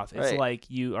wears off, it's Right. like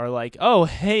you are like, oh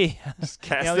hey, just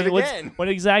cast you know, it what's- again. what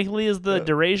exactly is the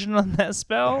duration on that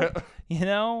spell? You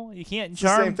know, you can't It's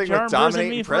the same thing charm with person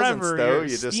dominating me presence, forever. though. You're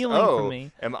You just, stealing from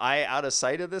me. am I out of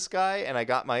sight of this guy and I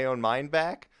got my own mind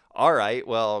back? All right,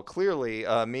 well, clearly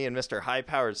me and Mr.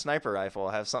 High-Powered Sniper Rifle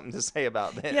have something to say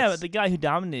about this. Yeah, but the guy who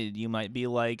dominated you might be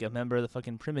like a member of the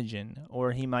fucking Primogen,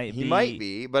 or he might He might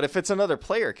be, but if it's another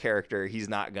player character, he's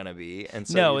not going to be. And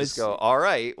so you just go, all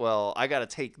right, well, I got to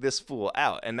take this fool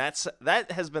out. And that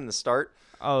has been the start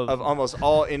of almost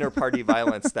all inter-party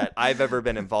violence that I've ever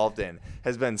been involved in,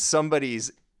 has been somebody's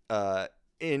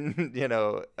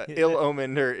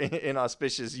ill-omened or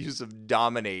inauspicious use of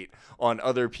dominate on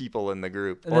other people in the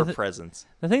group or presence.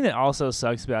 The thing that also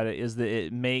sucks about it is that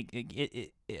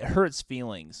it hurts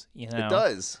feelings, you know. It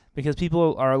does. Because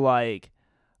people are like,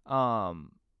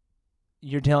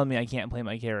 you're telling me I can't play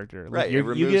my character. Like, Right, it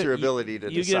removes your ability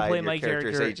to you decide get to play your my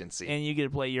character's character, agency. and you get to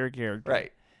play your character.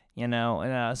 Right. You know,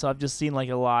 and so I've just seen like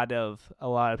a lot of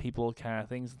people kind of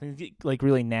things get like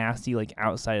really nasty like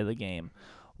outside of the game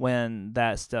when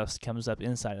that stuff comes up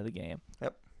inside of the game.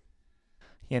 Yep.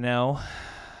 You know?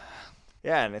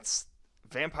 Yeah, and it's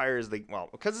Vampire is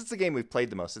because it's the game we've played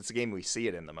the most. It's the game we see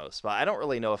it in the most. But I don't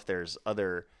really know if there's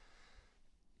other,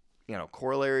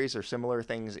 corollaries or similar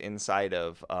things inside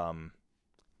of.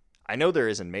 I know there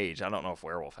is in Mage. I don't know if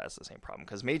Werewolf has the same problem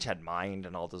because Mage had Mind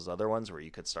and all those other ones where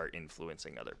you could start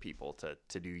influencing other people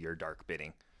to do your dark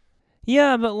bidding.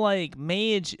 Yeah, but like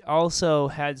Mage also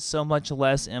had so much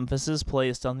less emphasis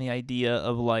placed on the idea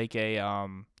of like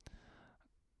a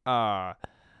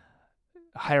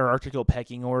hierarchical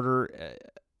pecking order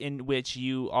in which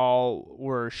you all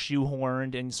were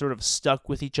shoehorned and sort of stuck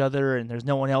with each other, and there's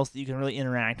no one else that you can really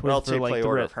interact with. Well, to like play the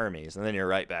Order of Hermes, and then you're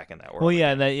right back in that world. Well,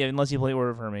 yeah, unless you play Order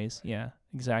of Hermes, yeah,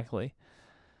 exactly.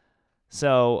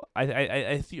 So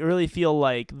I really feel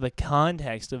like the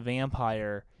context of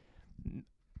Vampire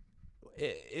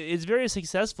is very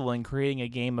successful in creating a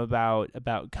game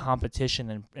about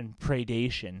competition and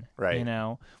predation, right? You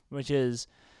know, which is,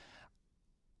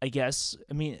 I guess,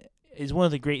 is one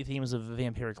of the great themes of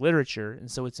vampiric literature, and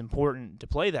so it's important to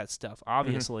play that stuff,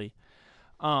 obviously.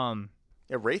 Yeah,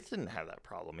 Wraith didn't have that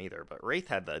problem either, but Wraith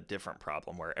had the different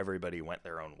problem where everybody went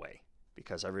their own way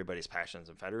because everybody's passions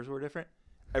and fetters were different.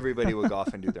 Everybody would go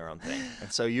off and do their own thing,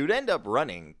 and so you'd end up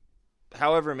running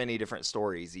however many different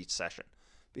stories each session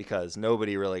because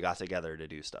nobody really got together to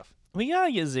do stuff. We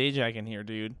gotta get Zajac in here,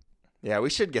 dude. Yeah, we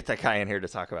should get that guy in here to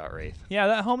talk about Wraith. Yeah,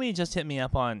 that homie just hit me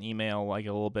up on email like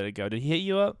a little bit ago. Did he hit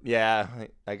you up? Yeah,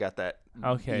 I got that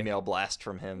email blast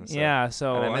from him. So. Yeah,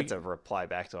 so... And I meant to reply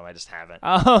back to him. I just haven't.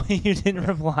 Oh, you didn't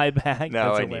reply back? No,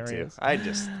 That's I hilarious. need to. I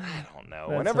don't know.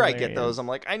 That's Whenever hilarious. I get those, I'm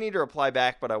like, I need to reply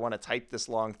back, but I want to type this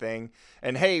long thing.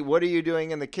 And, hey, what are you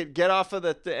doing? And the kid, get off of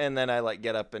the... and then I,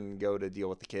 get up and go to deal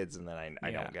with the kids, and then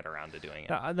I don't get around to doing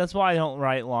it. That's why I don't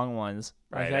write long ones.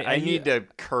 Right. Like, I need to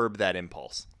curb that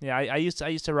impulse. Yeah, I used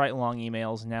to write long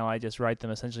emails. Now I just write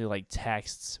them essentially like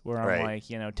texts where I'm like,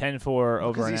 10-4 over an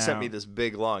hour. Because he sent me this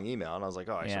big long email, and I was like,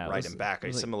 I should write him back a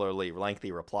like, similarly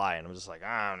lengthy reply, and I'm just like,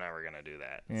 I'm never gonna do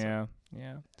that.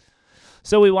 Yeah.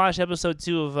 So we watched episode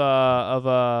 2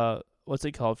 of what's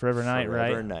it called? Forever Night, right?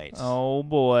 Forever Night. Oh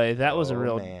boy, that was a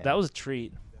treat. That was a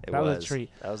treat.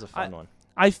 That was a fun one.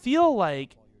 I feel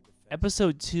like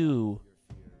episode 2.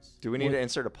 Do we need to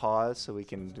insert a pause so we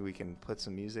can put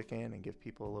some music in and give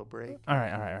people a little break? All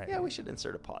right. Yeah, we should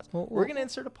insert a pause. We're going to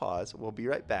insert a pause. We'll be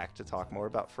right back to talk more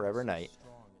about Forever Night.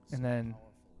 And then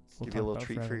we'll give you a little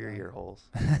treat for your ear holes.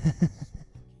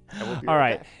 All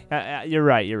right. You're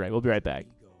right. We'll be right back.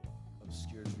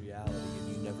 Obscured reality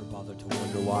and you never bother to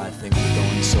wonder why things are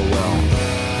going so well.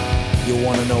 You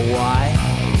want to know why?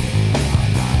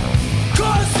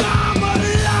 'Cause I'm a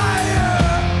liar!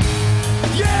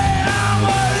 Yeah, I'm a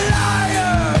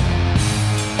liar!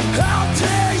 I'll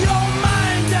tear your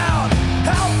mind out!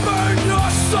 I'll burn your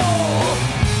soul!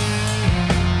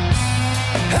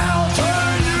 I'll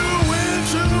turn you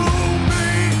into me!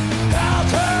 I'll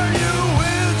turn you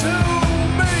into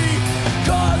me!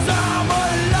 'Cause I'm a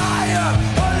liar!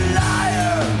 A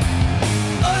liar!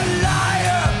 A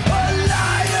liar! A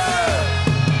liar!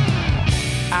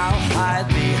 I'll hide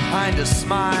behind a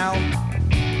smile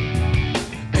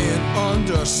and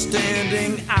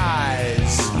understanding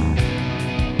eyes.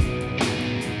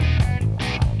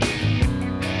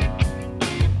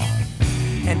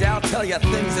 And I'll tell you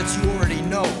things that you already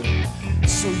know,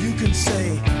 so you can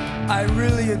say, I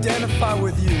really identify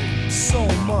with you so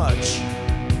much.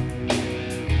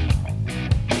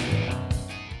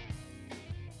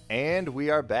 And And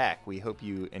we are back. We hope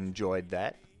you enjoyed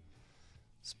that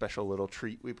special little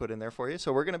treat we put in there for you.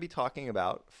 So we're going to be talking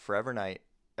about Forever Knight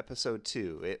Episode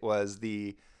 2. It was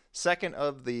the second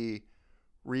of the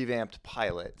revamped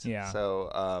pilot. Yeah.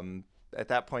 So at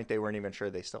that point, they weren't even sure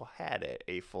they still had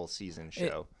a full season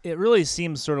show. It really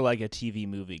seems sort of like a TV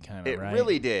movie kind of, right? It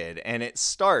really did. And it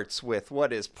starts with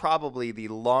what is probably the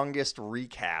longest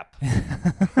recap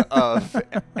of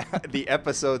the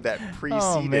episode that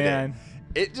preceded it.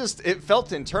 It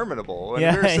felt interminable. When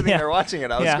we were sitting there watching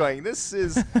it, I was going, this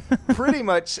is pretty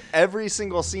much every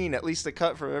single scene, at least a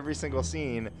cut from every single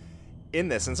scene in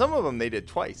this. And some of them they did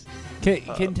twice.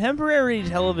 Contemporary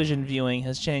television viewing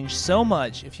has changed so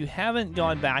much. If you haven't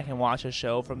gone back and watched a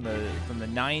show from the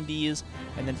 90s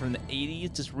and then from the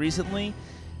 80s just recently,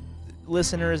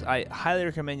 listeners, I highly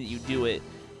recommend that you do it.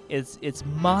 It's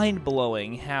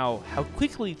mind-blowing how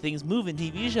quickly things move in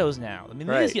TV shows now. I mean,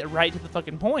 they just get right to the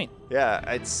fucking point. Yeah,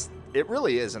 it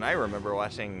really is. And I remember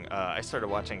watching, I started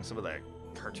watching some of the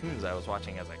cartoons I was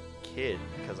watching as a kid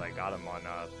because I got them on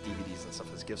DVDs and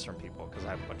stuff as gifts from people because I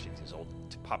have a bunch of these old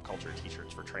pop culture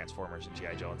t-shirts for Transformers and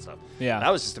G.I. Joe and stuff. Yeah. And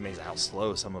I was just amazed at how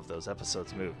slow some of those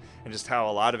episodes move and just how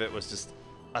a lot of it was just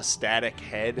a static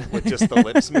head with just the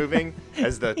lips moving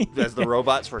as the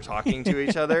robots were talking to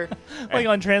each other. Like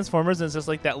on Transformers, it's just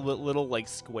like that little like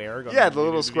square going. Yeah, the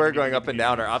little square going up and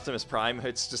down. Or Optimus Prime,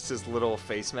 it's just his little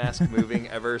face mask moving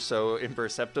ever so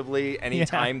imperceptibly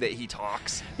anytime that he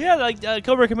talks. Yeah, like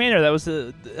Cobra Commander, that was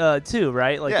too,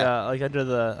 right? Like like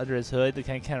under his hood, the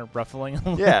kind of ruffling.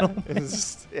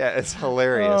 It's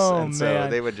hilarious. Oh, and so man.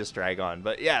 they would just drag on.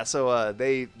 But yeah, so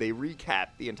they recap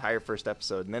the entire first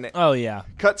episode, and then it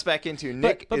cuts back into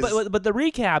Nick. But the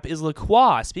recap is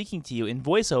LaCroix speaking to you in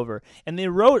voiceover, and they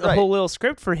wrote a whole little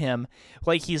script for him,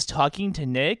 like he's talking to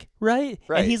Nick, right?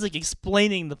 And he's like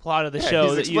explaining the plot of the show.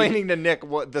 He's explaining to Nick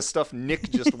what the stuff Nick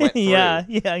just went through. Yeah,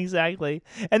 exactly.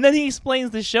 And then he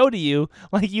explains the show to you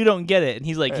like you don't get it, and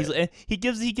he's like, he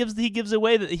gives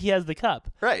away that he has the cup,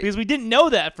 right? Because we didn't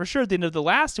know that for sure at the end of the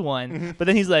last one, but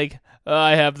then he's like,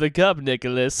 I have the cup,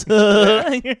 Nicholas.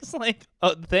 And you're just like,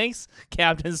 oh, thanks,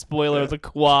 Captain Spoiler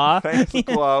LaCroix. Thanks,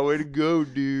 LaCroix. Way to go,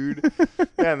 dude.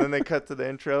 And then they cut to the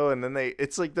intro, and then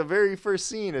it's like the very first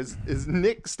scene is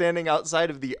Nick standing outside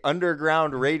of the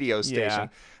underground radio station.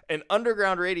 An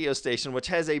underground radio station which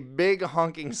has a big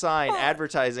honking sign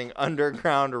advertising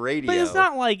underground radio. But it's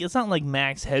not like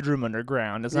Max Headroom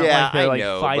Underground. It's not like they're like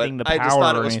fighting the power. I just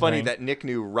thought it was anything. funny that Nick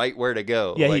knew right where to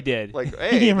go. Yeah, he did. Like,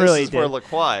 hey, he this really is did. where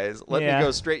LaCroix is. Let me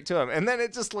go straight to him. And then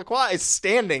it's just LaCroix is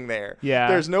standing there. Yeah.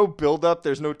 There's no build up.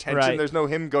 There's no tension. Right. There's no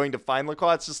him going to find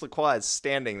LaCroix. It's just LaCroix is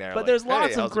standing there. But like, there's hey,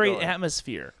 lots of how's it great going?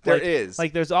 atmosphere. There like, is.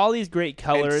 Like there's all these great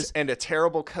colors and a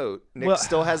terrible coat. Nick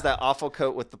still has that awful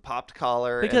coat with the popped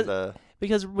collar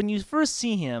Because when you first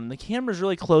see him, the camera's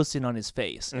really close in on his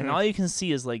face, and all you can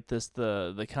see is like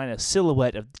the kind of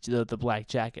silhouette of the black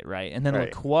jacket, right? And then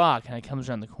LaCroix kind of comes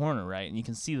around the corner, right? And you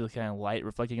can see the kind of light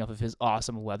reflecting off of his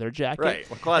awesome leather jacket. Right.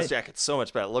 LaCroix's jacket's so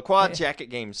much better. LaCroix's jacket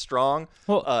game's strong.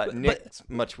 Well, Nick's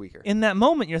much weaker. In that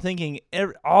moment, you're thinking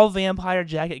all vampire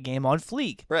jacket game on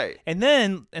fleek. Right. And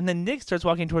then Nick starts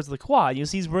walking towards LaCroix. You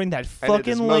see he's wearing that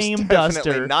fucking and lame most duster.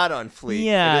 Definitely not on fleek.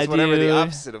 Yeah, it is whatever dude. the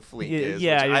opposite of fleek is.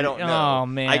 Yeah, which I don't know. Oh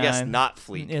man, I guess not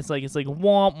fleek. It's like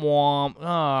womp womp.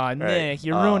 Oh, Nick,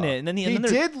 you ruined it. And then he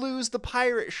did lose the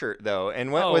pirate shirt though,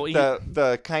 and went with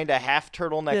the kind of half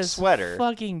turtleneck sweater.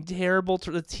 Fucking terrible.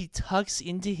 He tucks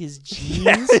into his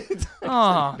jeans.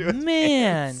 Oh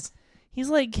man. He's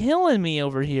like killing me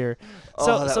over here.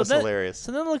 That was hilarious.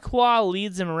 So then LaCroix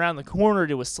leads him around the corner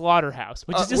to a slaughterhouse,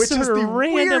 which is just sort of the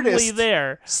randomly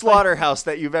there. Slaughterhouse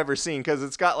that you've ever seen because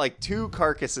it's got like 2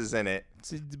 carcasses in it.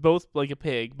 It's both like a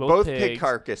pig. Both pig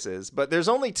carcasses, but there's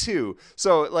only 2.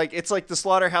 So like it's like the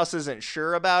slaughterhouse isn't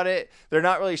sure about it. They're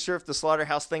not really sure if the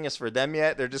slaughterhouse thing is for them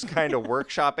yet. They're just kind of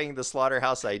workshopping the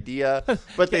slaughterhouse idea.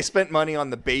 But they spent money on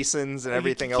the basins and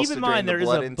everything else to drain the blood into. Keep in mind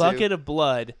there is a bucket of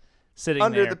blood sitting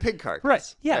under there. the pig carcass.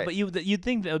 Right. Yeah, right. But you'd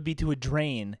think that would be to a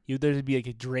drain. There'd be like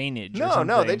a drainage.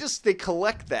 No, they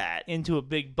collect that into a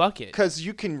big bucket because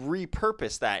you can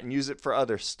repurpose that and use it for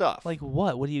other stuff. Like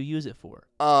what? What do you use it for?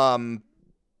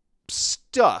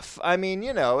 Stuff. I mean,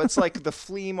 it's like the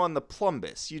phlegm on the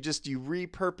plumbus. You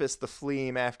repurpose the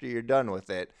phlegm after you're done with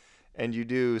it, and you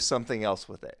do something else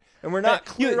with it. And we're not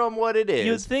clear on what it is.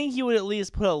 You'd think you would at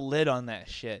least put a lid on that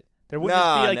shit. There would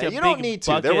just be like a you don't big need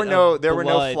to. There bucket were no of there were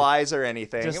no blood. flies or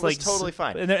anything. Just It was like totally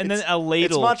fine. And then a ladle.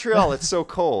 It's Montreal. It's so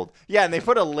cold. Yeah, and they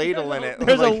put a ladle in it.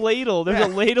 There's like, a ladle. There's a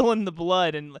ladle in the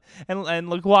blood, and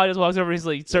Lacroix just walks over and he's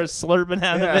like starts slurping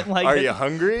out of it. Like, are you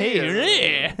hungry?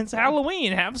 Hey, yeah, it's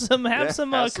Halloween. Have some have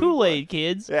some Kool-Aid,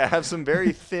 kids. Yeah, have some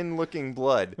very thin-looking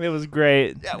blood. It was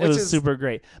great. Yeah, it which was is- super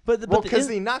great. But Because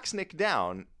he knocks Nick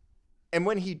down, and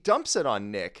when he dumps it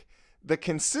on Nick, the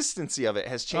consistency of it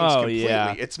has changed completely.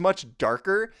 Yeah. It's much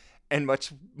darker and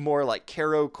much more like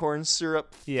Caro corn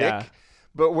syrup thick. Yeah.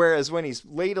 But whereas when he's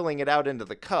ladling it out into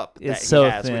the cup It's that so he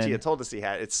has, which thin. he had told us he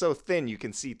had, it's so thin you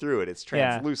can see through it. It's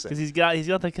translucent. because he's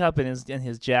got the cup in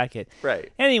his jacket.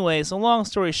 Right. Anyway, so long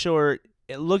story short,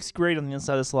 it looks great on the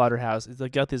inside of the slaughterhouse. It's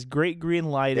got this great green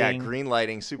lighting. Yeah, green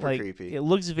lighting, super like, creepy. It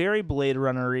looks very Blade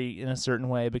Runner-y in a certain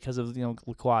way because of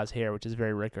Lacroix's hair, which is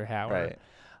very Ricker Howard. Right.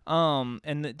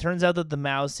 And it turns out that the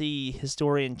mousy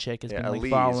historian chick has been like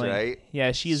Elise, following. right?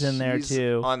 Yeah, she's in there She's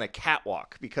too. on the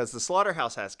catwalk because the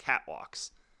slaughterhouse has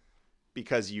catwalks.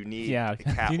 Because you need Yeah, the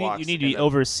catwalks. you need to be in the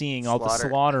overseeing all the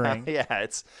slaughtering. Yeah,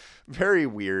 it's very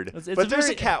weird. It's but there's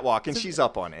very- a catwalk and she's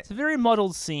up on it. It's a very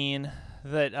muddled scene.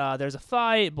 That there's a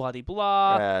fight, blah de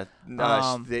blah.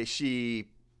 She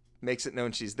makes it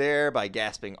known she's there by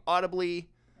gasping audibly.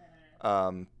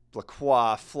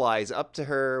 Lacroix flies up to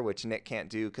her, which Nick can't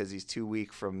do because he's too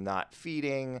weak from not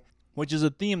feeding. Which is a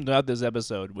theme throughout this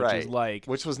episode, which is like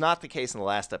which was not the case in the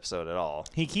last episode at all.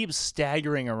 he keeps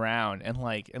staggering around and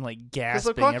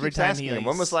gasping Lacroix every keeps time asking he him,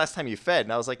 when was the last time you fed?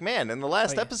 And I was like, man, in the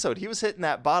last episode, he was hitting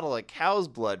that bottle of cow's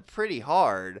blood pretty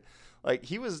hard. Like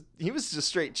he was just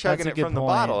straight chugging That's a it good from the point.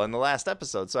 bottle in the last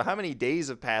episode. So how many days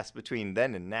have passed between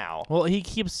then and now? Well, he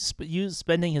keeps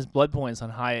spending his blood points on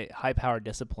high power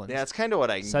disciplines. Yeah, it's kind of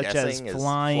what I'm such guessing as is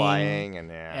flying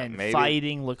and maybe.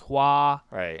 fighting Lacroix.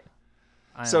 Right.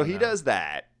 I So don't he know. does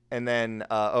that, and then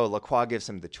Lacroix gives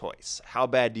him the choice. How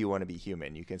bad do you want to be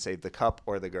human? You can save the cup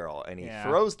or the girl, and he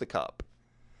throws the cup,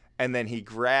 and then he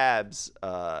grabs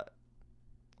the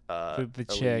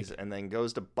Elise chick, and then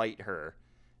goes to bite her,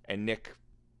 and Nick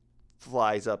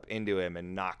flies up into him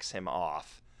and knocks him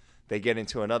off. They get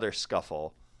into another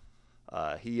scuffle.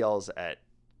 He yells at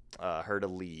her to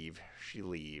leave. She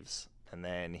leaves, and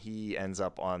then he ends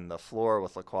up on the floor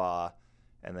with Lacroix,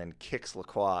 and then kicks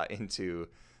Lacroix into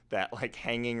that like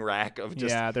hanging rack of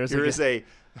just a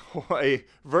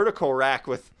vertical rack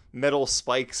with metal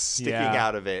spikes sticking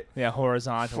out of it. Yeah,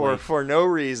 horizontally. For no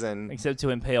reason Except to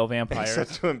impale vampires.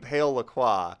 except to impale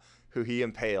Lacroix, who he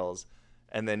impales,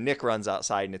 and then Nick runs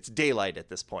outside, and it's daylight at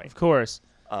this point. Of course.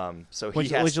 So Which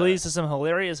has to, leads to some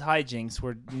hilarious hijinks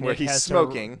where Nick he's has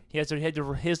smoking. he has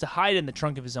to hide in the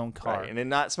trunk of his own car. right, and in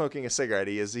not smoking a cigarette,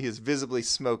 he is visibly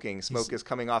smoking. Smoke is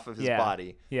coming off of his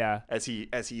body. Yeah. As he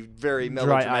very Dry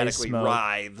ice melodramatically smoke.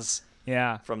 writhes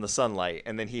Yeah. from the sunlight,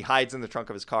 and then he hides in the trunk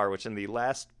of his car, which in the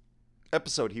last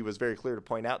episode he was very clear to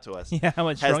point out to us Yeah, how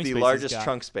much has trunk the space he's largest got.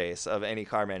 trunk space of any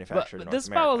car manufacturer in But North this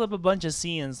America. follows up a bunch of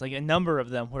scenes, like a number of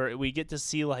them, where we get to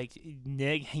see like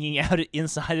Nick hanging out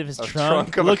inside of his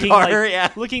trunk of a looking car, like yeah.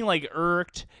 looking like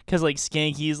irked because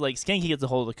Skanky gets a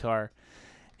hold of the car.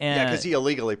 And Yeah, because he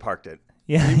illegally parked it.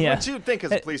 yeah. Which you'd think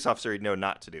as a police officer he'd know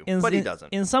not to do, In- but he in- doesn't.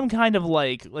 In some kind of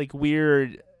like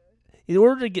weird. In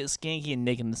order to get Skanky and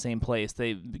Nick in the same place,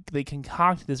 they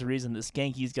concoct this reason that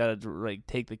Skanky's got to like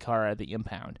take the car out of the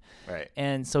impound. Right.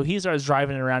 And so he starts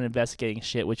driving around investigating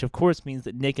shit, which of course means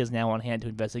that Nick is now on hand to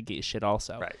investigate shit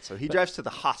also. Right. So he drives to the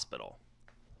hospital.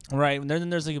 Right. And then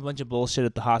there's like a bunch of bullshit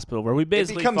at the hospital where we It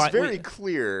basically becomes find, very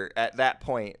clear at that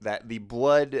point that the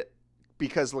blood,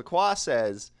 because Lacroix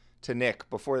says to Nick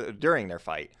during their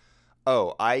fight,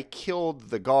 "Oh, I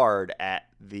killed the guard at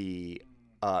the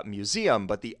museum,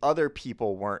 but the other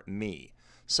people weren't me."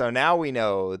 So now we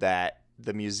know that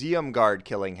the museum guard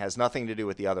killing has nothing to do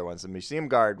with the other ones. The museum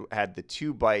guard had the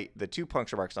two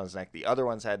puncture marks on his neck. The other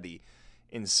ones had the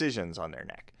incisions on their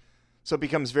neck. So it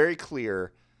becomes very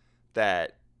clear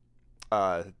that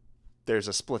there's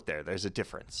a split there. There's a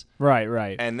difference.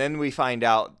 Right. And then we find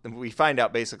out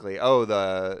basically,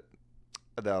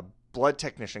 the blood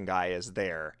technician guy is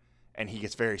there, and he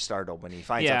gets very startled when he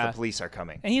finds out the police are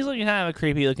coming. And he's looking kind of a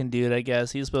creepy looking dude, I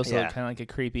guess. He's supposed to look kind of like a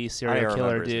creepy serial killer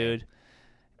remember his dude.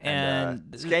 And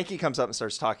Skanky comes up and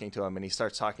starts talking to him, and he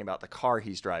starts talking about the car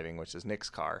he's driving, which is Nick's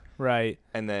car. right.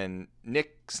 And then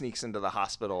Nick sneaks into the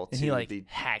hospital And to he like the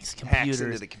hacks hacks computers.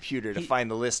 into the computer to He- find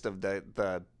the list of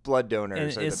the blood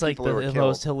donors And or it's the like people who were the killed.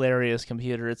 most hilarious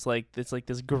computer. It's like this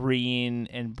green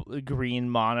and green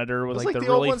monitor with It was like like the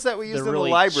the old really, ones that we used in the really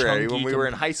library when chunky we were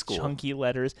in high school. Chunky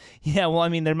letters. Yeah, well, I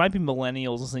mean, there might be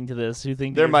millennials listening to this who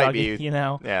think There you're might talking, be. you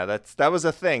know. Yeah, that was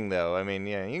a thing though. I mean,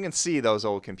 yeah, you can see those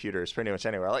old computers pretty much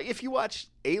anywhere. Like if you watch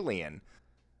Alien,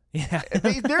 Yeah.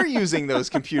 they're using those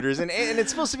computers, and it's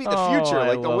supposed to be the Oh, future. I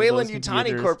Like the love Wayland those Yutani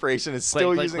computers. Corporation is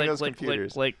still using those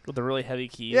computers. Like the really heavy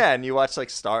keys. Yeah, and you watch like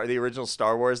the original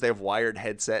Star Wars. They have wired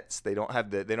headsets. They don't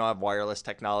have wireless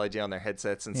technology on their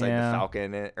headsets inside Yeah. the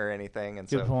Falcon or anything. And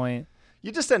Good so point.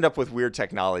 you just end up with weird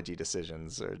technology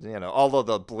decisions, or all of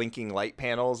the blinking light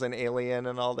panels in Alien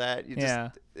and all that.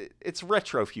 It's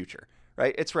retro future,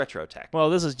 right? It's retro tech. Well,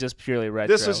 this is just purely retro.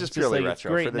 This was just purely like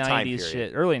retro great for the 90s time period.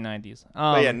 shit, early 90s.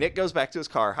 But yeah, Nick goes back to his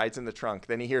car, hides in the trunk.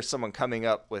 Then he hears someone coming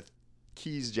up with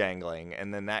keys jangling,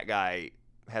 and then that guy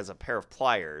has a pair of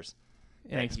pliers.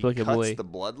 that he inexplicably. cuts the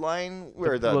bloodline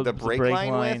or the brake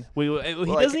line with. He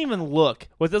Well, doesn't even look.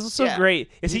 What this is so Yeah. great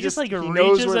is he He just like he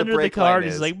knows reaches where the under the brake car line and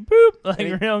just is. like boop, like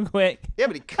he- real quick. Yeah,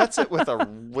 but he cuts it with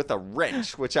a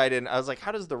wrench, which I didn't. I was like,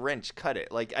 how does the wrench cut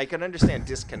it? Like, I can understand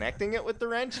disconnecting it with the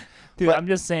wrench. Dude, but I'm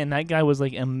just saying that guy was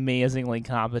like amazingly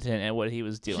competent at what he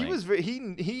was doing.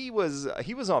 he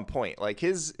was on point. Like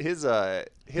his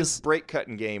brake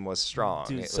cutting game was strong.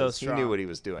 Dude, He strong. knew what he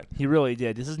was doing. He really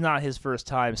did. This is not his first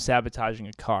time sabotaging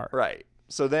a car. Right.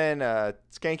 So then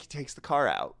Skanky takes the car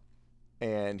out,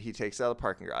 and he takes it out of the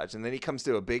parking garage, and then he comes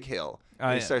to a big hill,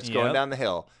 and he starts going Yep. down the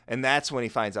hill, and that's when he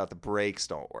finds out the brakes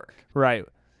don't work. Right.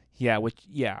 Yeah.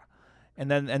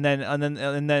 And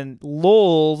then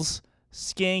Lowell's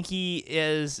Skanky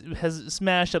has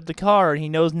smashed up the car, and he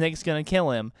knows Nick's gonna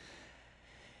kill him.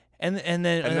 And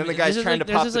then the guy's there's trying to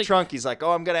there's pop just the trunk. He's like,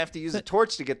 "Oh, I'm gonna have to use a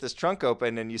torch to get this trunk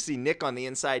open." And you see Nick on the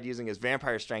inside using his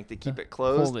vampire strength to keep it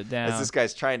closed. Hold it down. As this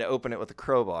guy's trying to open it with a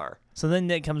crowbar. So then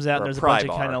Nick comes out, Or and a there's a bunch of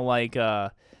pry kind of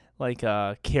like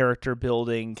character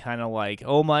building, kind of like,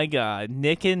 oh my god,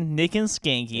 Nick and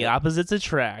Skanky, opposites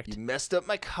attract. You messed up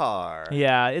my car.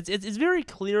 Yeah, it's very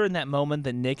clear in that moment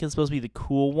that Nick is supposed to be the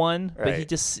cool one, but he Right.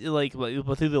 just like through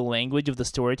the language of the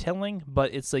storytelling,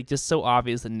 but it's like just so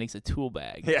obvious that Nick's a tool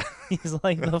bag. Yeah. He's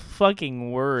like the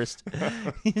fucking worst.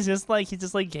 he's just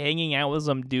like hanging out with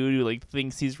some dude who like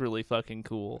thinks he's really fucking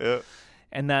cool. Yeah.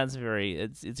 And that's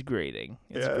it's grating.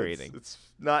 It's Yeah, grating. It's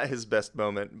not his best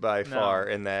moment by far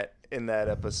in that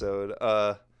episode.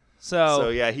 So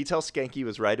yeah, he tells Skanky he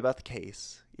was right about the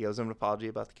case. He owes him an apology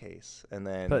about the case, and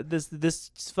then But this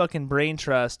fucking brain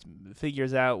trust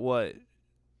figures out what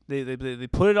they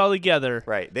put it all together.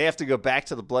 right, they have to go back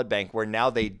to the blood bank where now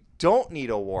they don't need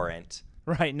a warrant.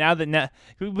 Right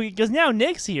because now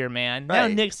Nick's here, man. Now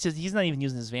Right. Nick's he's not even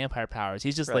using his vampire powers.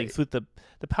 He's just like Right. through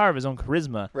the power of his own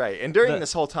charisma. Right, and during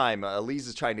this whole time, Elise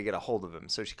is trying to get a hold of him,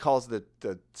 so she calls the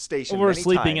station. Or many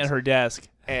sleeping times, at her desk.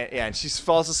 and she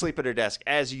falls asleep at her desk,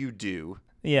 as you do.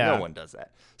 Yeah. No one does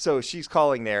that. So she's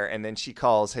calling there, and then she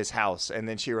calls his house, and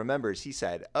then she remembers he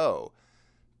said, "Oh,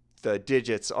 the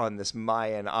digits on this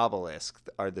Mayan obelisk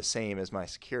are the same as my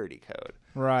security code."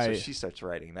 Right. So she starts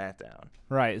writing that down.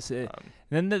 Right. So,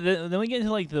 then we get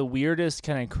into like the weirdest,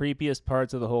 kind of creepiest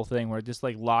parts of the whole thing, where just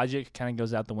like logic kind of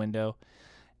goes out the window,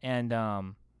 and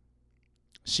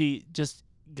she just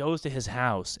goes to his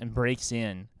house and breaks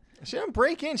in. She doesn't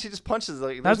break in. She just punches.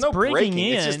 Like, That's there's no breaking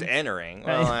It's just in. entering.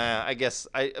 Well, I guess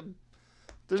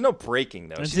there's no breaking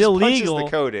though. It's She just punches illegal.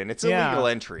 the code in. It's Yeah. illegal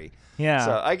entry. Yeah.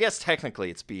 So I guess technically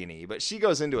it's B&E, but she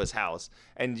goes into his house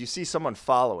and you see someone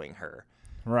following her,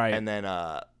 Right. and then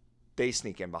they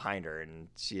sneak in behind her, and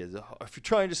she is, "Oh, if you're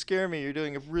trying to scare me, you're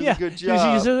doing a really good She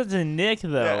job." says it to Nick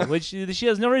though, Yeah. which she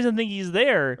has no reason to think he's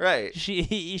there. Right.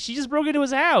 She just broke into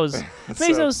his house. It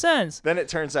makes So- no sense. Then it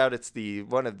turns out it's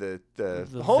one of the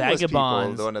homeless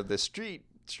vagabonds. people, one of the street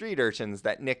urchins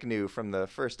that Nick knew from the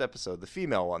first episode, the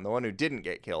female one, the one who didn't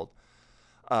get killed.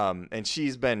 And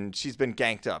she's been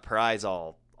ganked up, her eyes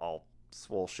all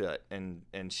swole shut, and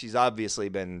she's obviously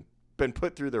been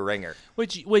put through the ringer.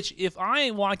 Which if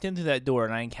I walked into that door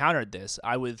and I encountered this,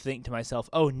 I would think to myself,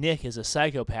 "Oh, Nick is a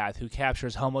psychopath who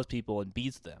captures homeless people and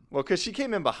beats them." Well, because she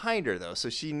came in behind her though, so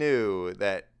she knew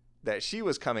that she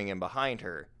was coming in behind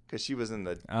her because she was in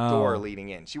the door leading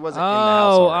in. She wasn't in the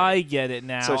house Oh, already. I get it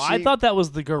now. So I she- thought that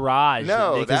was the garage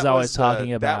No, that Nick that is always was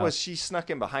talking about. That was she snuck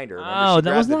in behind her. Remember? Oh, She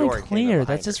that was grabbed the not door and came in clear. behind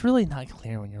That's her. just really not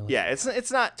clear when you're looking. Yeah,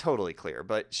 it's not totally clear,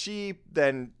 but she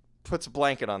then puts a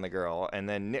blanket on the girl, and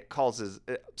then Nick calls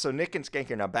so Nick and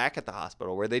Skanky are now back at the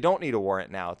hospital where they don't need a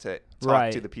warrant now to talk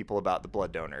Right. to the people about the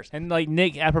blood donors. And like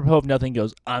Nick, apropos of nothing,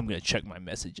 goes, "I'm gonna check my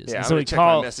messages." Yeah, and I'm so gonna he check my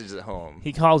calls. messages at home.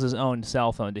 He calls his own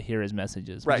cell phone to hear his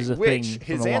messages, which is a thing Which from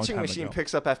his a long answering time machine ago.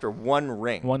 picks up after one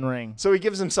ring. One ring. So he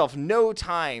gives himself no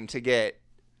time to get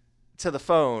to the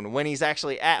phone when he's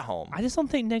actually at home. I just don't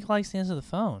think Nick likes to answer the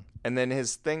phone. And then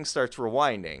his thing starts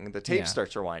rewinding. The tape Yeah.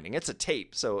 starts rewinding. It's a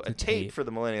tape. So a tape tape. for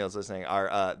the millennials listening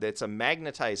it's a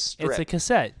magnetized strip. It's a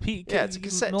cassette. Yeah, it's a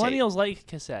cassette tape. Millennials like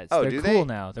cassettes. Oh, They're do cool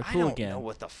they? now. They're I cool don't again. know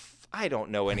what the I don't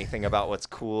know anything about what's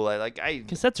cool.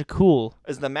 Cassettes are cool.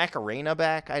 Is the Macarena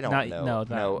back? I don't know.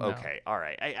 No. Okay. All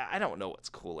right. I don't know what's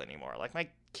cool anymore. Like my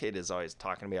kid is always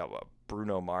talking to me about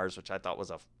Bruno Mars, which I thought was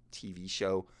a TV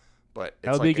show, but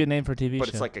That would be a good name for a TV But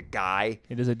show. it's like a guy,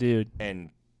 It is a dude. and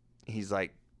he's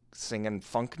like singing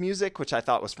funk music, which I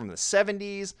thought was from the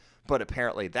 70s, but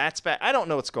apparently that's bad. I don't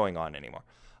know what's going on anymore.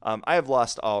 I have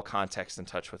lost all context and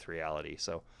touch with reality.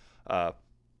 So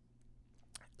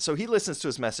he listens to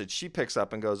his message. She picks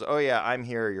up and goes, "Oh yeah, I'm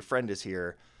here. Your friend is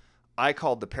here. I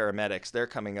called the paramedics. They're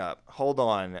coming up. Hold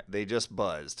on. They just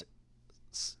buzzed."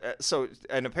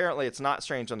 And apparently it's not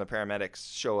strange when the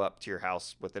paramedics show up to your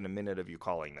house within a minute of you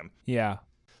calling them. Yeah.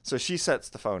 So she sets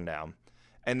the phone down,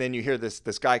 and then you hear this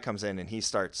guy comes in, and he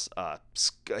starts a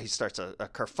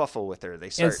kerfuffle with her. They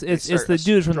start It's start the a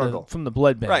dude struggle. from the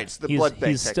blood bank. Right, it's the blood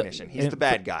bank st- technician. He's and the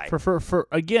bad guy. For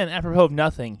again, apropos of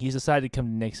nothing, he's decided to come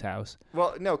to Nick's house.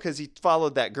 Well, no, because he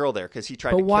followed that girl there because he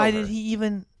tried But to kill her. why did he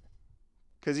even?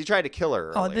 Because he tried to kill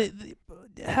her earlier.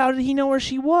 How did he know where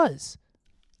she was?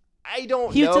 I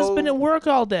don't He's know. just been at work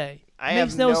all day. I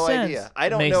Makes have no no sense. idea. I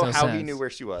don't Makes know no how he sense. knew where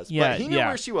she was. Yeah, but he knew yeah.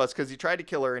 where she was because he tried to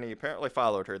kill her, and he apparently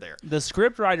followed her there. The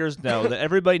script writers know that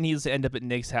everybody needs to end up at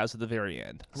Nick's house at the very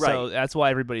end. So Right. that's why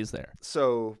everybody's there.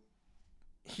 So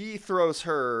he throws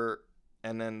her,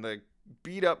 and then the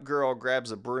beat-up girl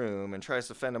grabs a broom and tries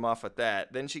to fend him off with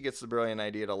that. Then she gets the brilliant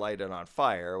idea to light it on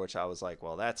fire, which I was like,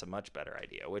 well, that's a much better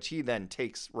idea, which he then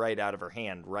takes right out of her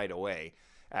hand right away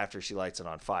after she lights it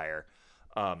on fire.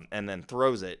 And then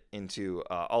throws it into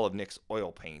all of Nick's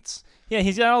oil paints. Yeah,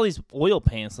 he's got all these oil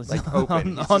paints Like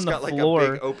open. He's on just the got floor. like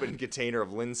a big open container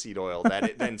of linseed oil that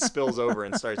it then spills over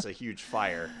and starts a huge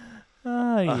fire.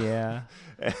 Oh, yeah.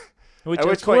 At of which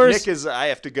point course, Nick is, I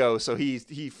have to go, so he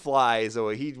flies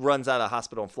away. He runs out of the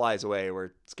hospital and flies away.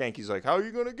 Where Skanky's like, "How are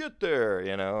you gonna get there?"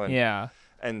 You know. And, yeah.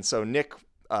 And so Nick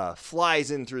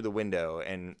flies in through the window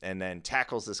and then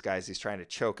tackles this guy as he's trying to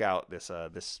choke out this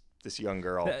young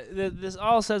girl. This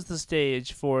all sets the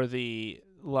stage for the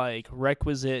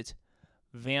requisite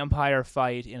vampire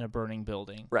fight in a burning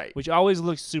building, Right. Which always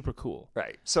looks super cool.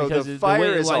 Right. So Because the way fire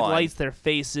it is on. lights their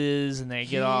faces, and they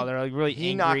get all they're like really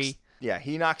he angry.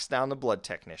 He knocks down the blood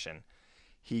technician.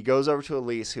 He goes over to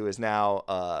Elise, who is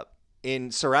now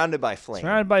surrounded by flames.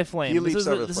 Surrounded by flames. He leaps This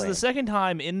over the is the flame. second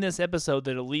time in this episode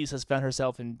that Elise has found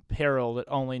herself in peril that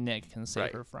only Nick can save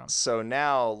Right. her from. So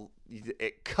now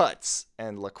it cuts,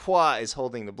 and Lacroix is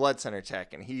holding the blood center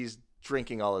tech, and he's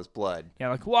drinking all his blood. Yeah,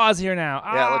 Lacroix's here now.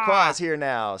 Yeah, Ah! Lacroix is here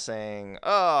now, saying,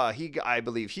 I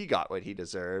believe he got what he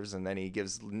deserves," and then he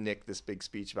gives Nick this big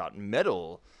speech about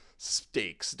metal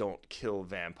stakes don't kill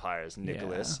vampires,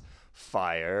 Nicholas.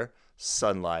 Fire,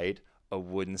 sunlight, a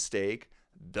wooden stake,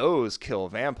 those kill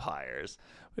vampires.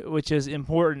 Which is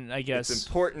important, I guess. It's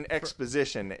important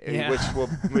exposition, Yeah.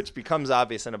 which becomes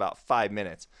obvious in about 5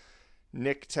 minutes.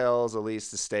 Nick tells Elise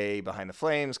to stay behind the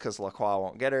flames because Lacroix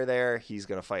won't get her there. He's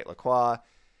going to fight Lacroix.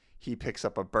 He picks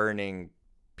up a burning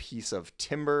piece of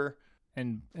timber,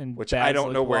 and which bags I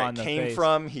don't know Lacroix where in it the came face.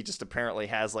 from. He just apparently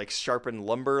has like sharpened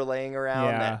lumber laying around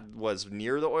Yeah. that was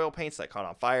near the oil paints that caught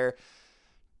on fire.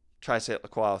 Tries to hit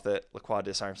Lacroix with it. Lacroix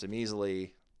disarms him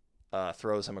easily,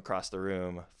 throws him across the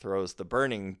room, throws the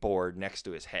burning board next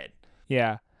to his head.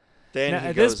 Yeah. Then Now, he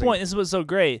at goes this point, this is what's so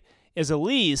great, is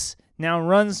Elise now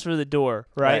runs through the door,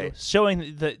 right?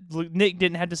 Showing that Nick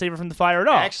didn't have to save her from the fire at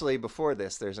all. Actually, before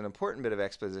this, there's an important bit of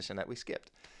exposition that we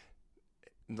skipped.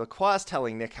 Lacroix is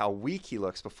telling Nick how weak he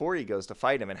looks before he goes to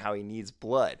fight him and how he needs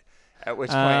blood. At which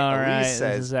point, all Elise right, this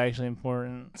says, is actually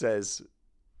important.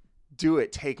 "Do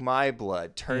it, take my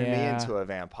blood, turn me Yeah. into a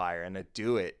vampire," and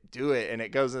do it, and it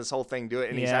goes this whole thing, do it,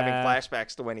 and he's Yeah. having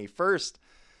flashbacks to when he first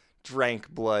drank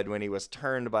blood when he was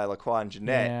turned by Lacroix and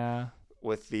Jeanette Yeah.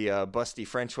 with the busty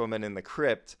French woman in the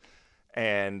crypt,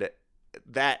 and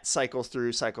that cycles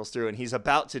through, and he's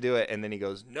about to do it, and then he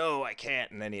goes, "No, I can't,"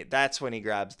 and then that's when he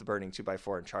grabs the burning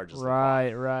 2x4 and charges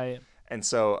Lacroix. Right. And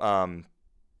so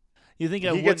You think I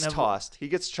he wouldn't gets have... tossed. He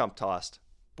gets chump tossed.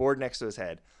 Board next to his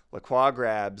head. Lacroix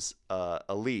grabs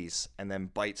Elise and then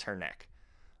bites her neck.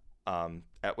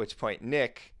 At which point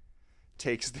Nick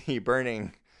takes the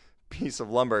burning piece of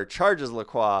lumber, charges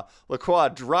LaCroix. LaCroix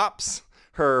drops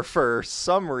her for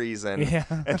some reason, Yeah.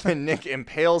 and then Nick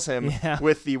impales him Yeah.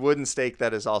 with the wooden stake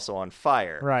that is also on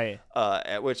fire. Right.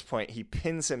 At which point he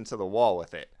pins him to the wall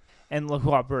with it. And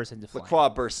LaCroix bursts into flames. LaCroix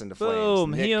bursts into flames.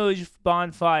 Boom! Nick Huge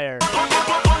bonfire.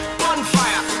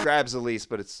 grabs Elise,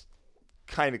 but it's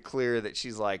kind of clear that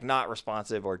she's like not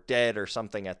responsive or dead or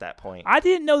something at that point. I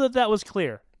didn't know that was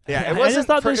clear. Yeah, I it just wasn't.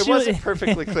 thought that It she wasn't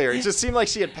perfectly clear. It just seemed like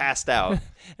she had passed out.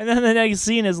 And then the next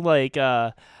scene is like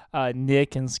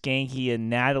Nick and Skanky and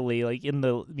Natalie like in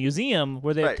the museum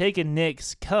where they've Right. taken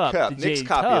Nick's cup, the Nick's jade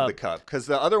copy cup. of the cup, because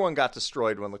the other one got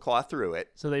destroyed when LaCroix threw it,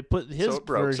 So they put his so it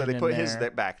broke. So version they put in his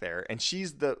there. back there, and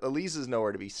Elise is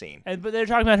nowhere to be seen. But they're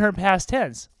talking about her in past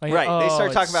tense. Like, Right, they oh,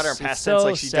 start talking about her in it's past so tense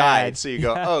like she sad. died. So you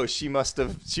go, Yeah. oh, she must Yeah.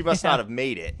 not have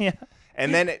made it. Yeah.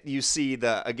 And then you see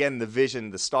the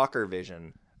vision, the stalker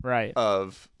vision Right.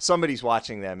 of somebody's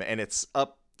watching them, and it's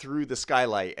up through the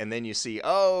skylight, and then you see,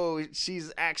 oh,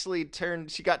 she's actually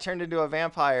she got turned into a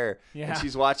vampire, Yeah. and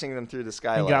she's watching them through the And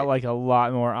sgot got like a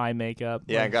lot more eye makeup.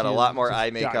 yeah, Like, got a she lot more just eye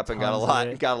makeup and got tons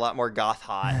of a lot more goth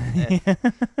hot.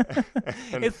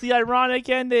 And It's the ironic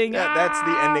ending. that's the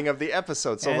Ah! ending of the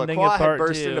episode. So Ending LaCroix of had part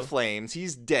burst 2. into flames.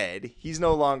 He's dead. He's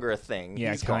no longer a thing.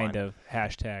 Yeah, He's kind gone. of.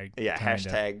 Hashtag. Yeah, kind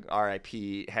hashtag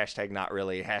RIP, hashtag not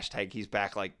really, hashtag he's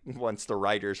back, like once the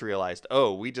writers realized,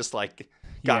 oh, we just like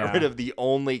got Yeah. rid of the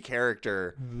only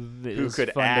character That who is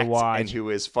could fun act to watch. and who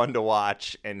is fun to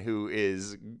watch and who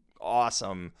is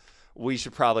awesome. We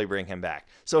should probably bring him back.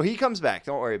 So he comes back.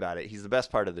 Don't worry about it. He's the best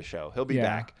part of the show. He'll be Yeah,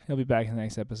 back. He'll be back in the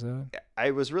next episode.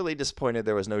 I was really disappointed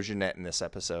there was no Jeanette in this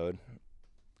episode.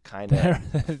 Kind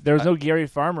of. There was no Gary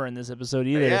Farmer in this episode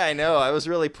either. Yeah, I know. I was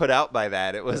really put out by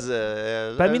that. It was.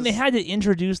 But I mean, they had to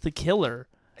introduce the killer.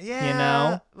 Yeah,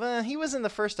 know? Well, he was in the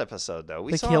first episode though.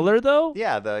 We The saw killer, him, though?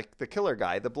 Yeah, the killer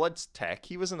guy, the blood tech.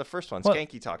 He was in the first one. What?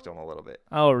 Skanky talked to him a little bit.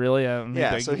 Oh, really?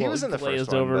 Yeah, so he was in the first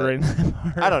glazed one, over but- right in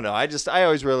that part. I don't know. I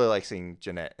always really like seeing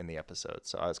Jeanette in the episode,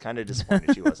 so I was kind of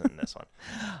disappointed she wasn't in this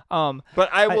one. But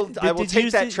I will did take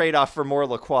you that see- trade off for more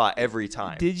LaCroix every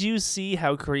time. Did you see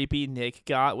how creepy Nick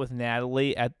got with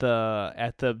Natalie at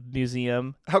the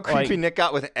museum? How creepy Like- Nick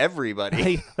got with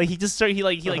everybody. Like he just started.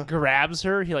 He grabs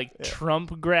her. He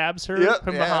Trump grabs her Yep,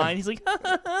 from yeah. behind. He's like,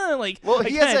 like. Well, like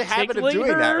he has kinda a habit of tickling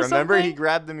doing her that. or Remember, he something?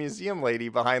 grabbed the museum lady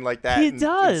behind like that. He and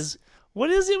does. What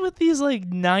is it with these like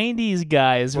 '90s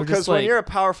guys? who are Because just when like, you're a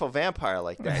powerful vampire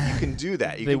like that, you can do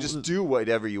that. You They- can just do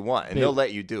whatever you want, and they- they'll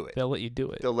let you do it. they'll let you do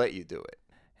it. They'll let you do it.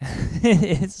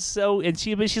 It's so, and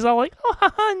she's all like, "Oh,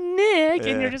 haha, Nick,"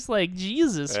 Yeah. and you're just like,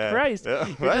 Jesus Yeah. Christ. Yeah.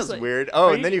 You're Well, just that's like, weird. Oh,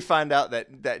 are and then you- you find out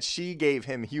that she gave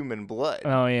him human blood.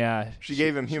 Oh yeah, She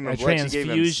gave him human a blood.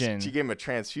 transfusion. She gave him a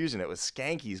transfusion. It was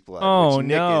Skanky's blood. Oh, which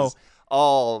Nick no. is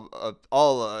all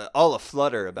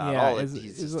aflutter about. Yeah,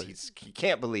 He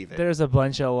can't believe it. There's a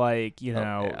bunch of like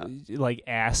yeah. like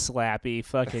ass slappy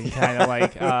fucking kind of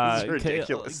like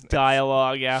ridiculousness.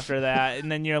 dialogue after that,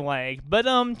 and then you're like, but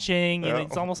ching, and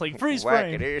it's almost like freeze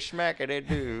frame. Whackity schmackity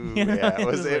doo. You know, Yeah, it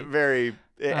was it's it like- very.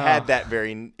 It had that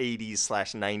very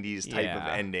 80s/90s type of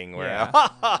Yeah. ending where, Yeah.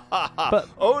 But-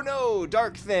 oh no,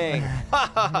 dark thing,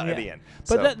 at the end. But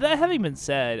So, that having been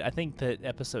said, I think that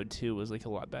episode 2 was like a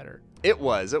lot better. it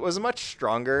was much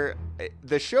stronger.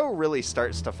 The show really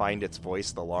starts to find its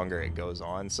voice the longer it goes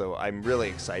on. So I'm really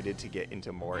excited to get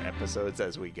into more episodes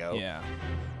as we go. Yeah.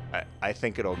 I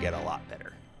think it'll get a lot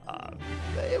better.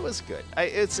 It was good.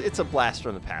 It's a blast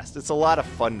from the past. It's a lot of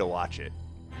fun to watch it.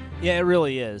 Yeah, it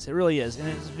really is. It really is, and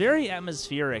it's very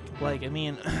atmospheric. Like, I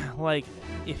mean, like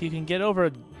if you can get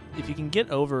over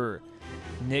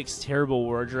Nick's terrible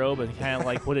wardrobe and kind of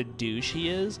like what a douche he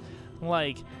is,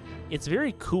 like it's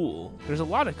very cool. There's a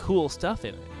lot of cool stuff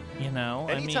in it, you know.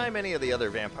 Anytime any of the other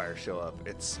vampires show up,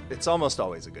 it's almost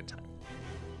always a good time.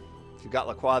 If you've got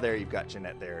LaCroix there, you've got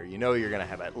Jeanette there, you know you're going to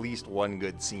have at least one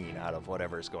good scene out of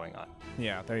whatever's going on.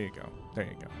 Yeah, there you go. There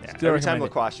you go. Yeah, Still every time recommend it.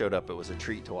 LaCroix showed up, it was a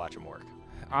treat to watch him work.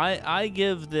 I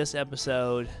give this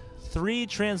episode 3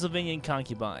 Transylvanian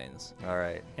concubines All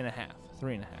right. and a half.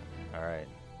 3.5. All right.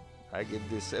 I give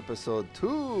this episode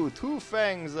two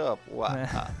fangs up. Wow.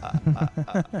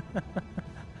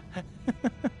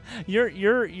 Your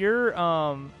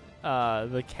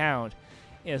the count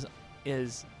is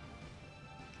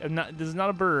not, this is not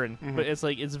a burn, but it's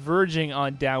like it's verging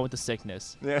on down with the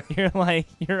sickness. Yeah. You're like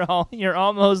you're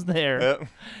almost there. Yep.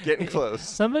 Getting close.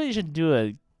 Somebody should do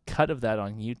a cut of that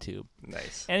on YouTube.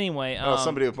 Nice. Anyway, Well,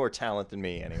 somebody with more talent than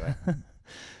me, anyway.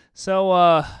 So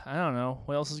I don't know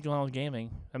what else is going on with gaming.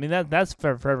 I mean that's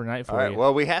Forever Night for All right. you.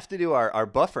 Well, we have to do our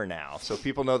buffer now, so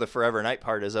people know the Forever Night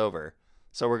part is over.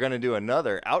 So we're going to do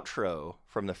another outro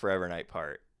from the Forever Night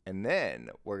part. and then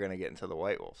we're gonna get into the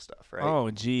White Wolf stuff, right? Oh,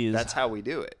 geez. That's how we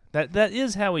do it. That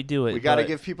is how we do it. We got to but-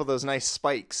 give people those nice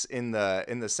spikes in the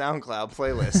SoundCloud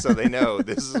playlist so they know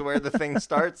this is where the thing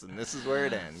starts and this is where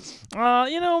it ends. Man,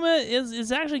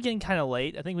 it's actually getting kind of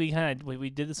late. I think we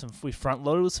did this. We front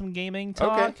loaded with some gaming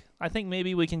talk. Okay. I think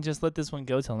maybe we can just let this one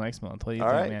go till next month. What do you All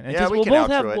think, right. man? And Yeah, 'cause we we'll can both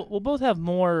outro have it. we'll both have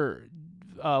more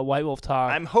White Wolf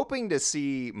talk. I'm hoping to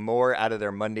see more out of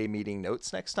their Monday meeting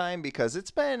notes next time because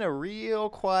it's been a real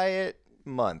quiet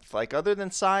month, like other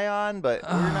than Scion, but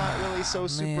we're not really so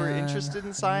super man. interested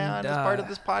in Scion as part of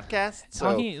this podcast. So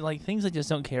Talking like things I just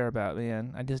don't care about,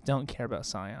 man. I just don't care about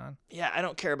Scion. yeah, I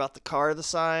don't care about the car, the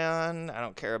Scion. I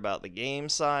don't care about the game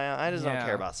Scion. I just don't Yeah.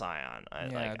 care about Scion.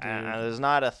 Yeah, There's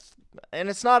not a. And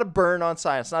it's not a burn on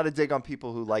Scion. It's not a dig on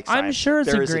people who like Scion. I'm sure it's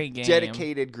There a is great game.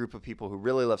 dedicated group of people who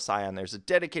really love Scion. There's a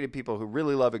dedicated people who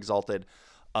really love Exalted.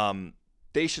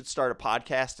 They should start a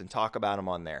podcast and talk about them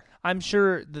on there. I'm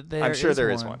sure that there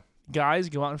is one. Guys,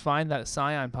 go out and find that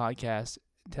Scion podcast.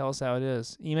 Tell us how it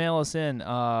is. Email us in.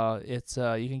 It's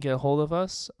you can get a hold of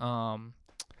us.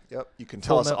 Yep. You can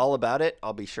tell us Metal- all about it.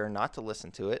 I'll be sure not to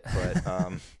listen to it, but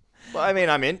well, I mean,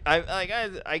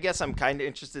 I guess I'm kind of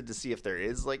interested to see if there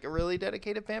is like a really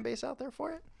dedicated fan base out there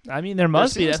for it. I mean, there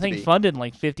must be. I seems to think be. funded in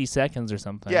like 50 seconds or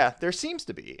something. Yeah, there seems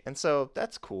to be, and so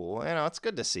that's cool. You know, it's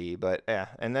good to see. But yeah,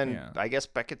 and then Yeah. I guess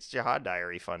Beckett's Jihad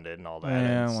Diary funded and all that.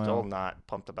 Yeah, and still well. not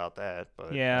pumped about that.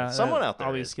 But Yeah. someone out there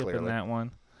I'll be is skipping clearly. that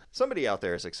one. Somebody out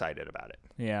there is excited about it.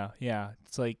 Yeah.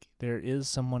 It's like there is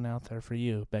someone out there for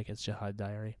you, Beckett's Jihad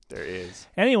Diary. There is.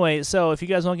 Anyway, so if you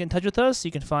guys want to get in touch with us,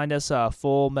 you can find us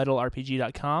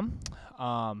fullmetalrpg.com.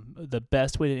 The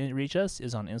best way to reach us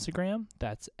is on Instagram.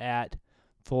 That's at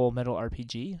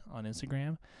fullmetalrpg on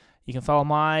Instagram. You can follow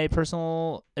my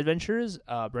personal adventures,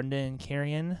 Brendan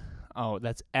Carrion. Oh,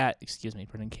 that's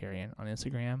Brendan Carrion on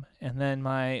Instagram. And then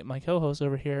my co-host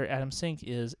over here, Adam Sink,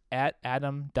 is at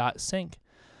adam.sink.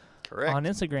 Correct. On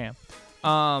Instagram.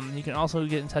 You can also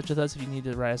get in touch with us if you need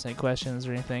to write us any questions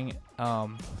or anything.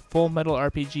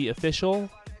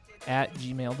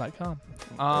 fullmetalrpgofficial@gmail.com.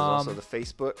 There's also the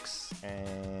Facebooks,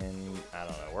 and I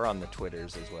don't know. We're on the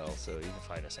Twitters as well, so you can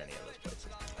find us any of those places.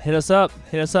 Hit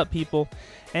us up, people.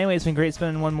 Anyway, it's been great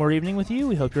spending one more evening with you.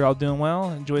 We hope you're all doing well.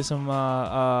 Enjoy some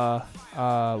World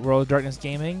of Darkness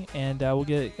gaming, and we'll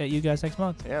get at you guys next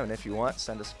month. Yeah, and if you want,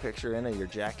 send us a picture in of your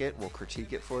jacket. We'll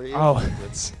critique it for you. Oh.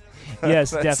 It's, Yes,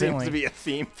 that definitely. seems to be a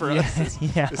theme for Yeah, us.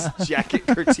 yeah. This jacket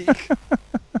critique.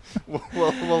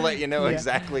 We'll let you know Yeah.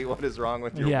 exactly what is wrong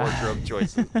with your Yeah. wardrobe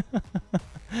choices.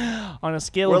 On a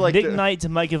scale We're of like Dick the- Knight to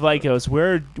Micah Vikos,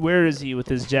 where is he with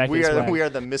his jacket? We swag? are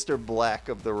the Mr. Black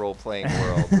of the role playing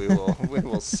world. We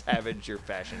will savage your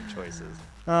fashion choices.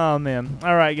 Oh man!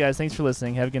 All right, guys. Thanks for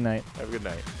listening. Have a good night. Have a good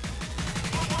night.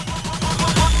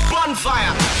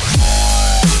 Bonfire!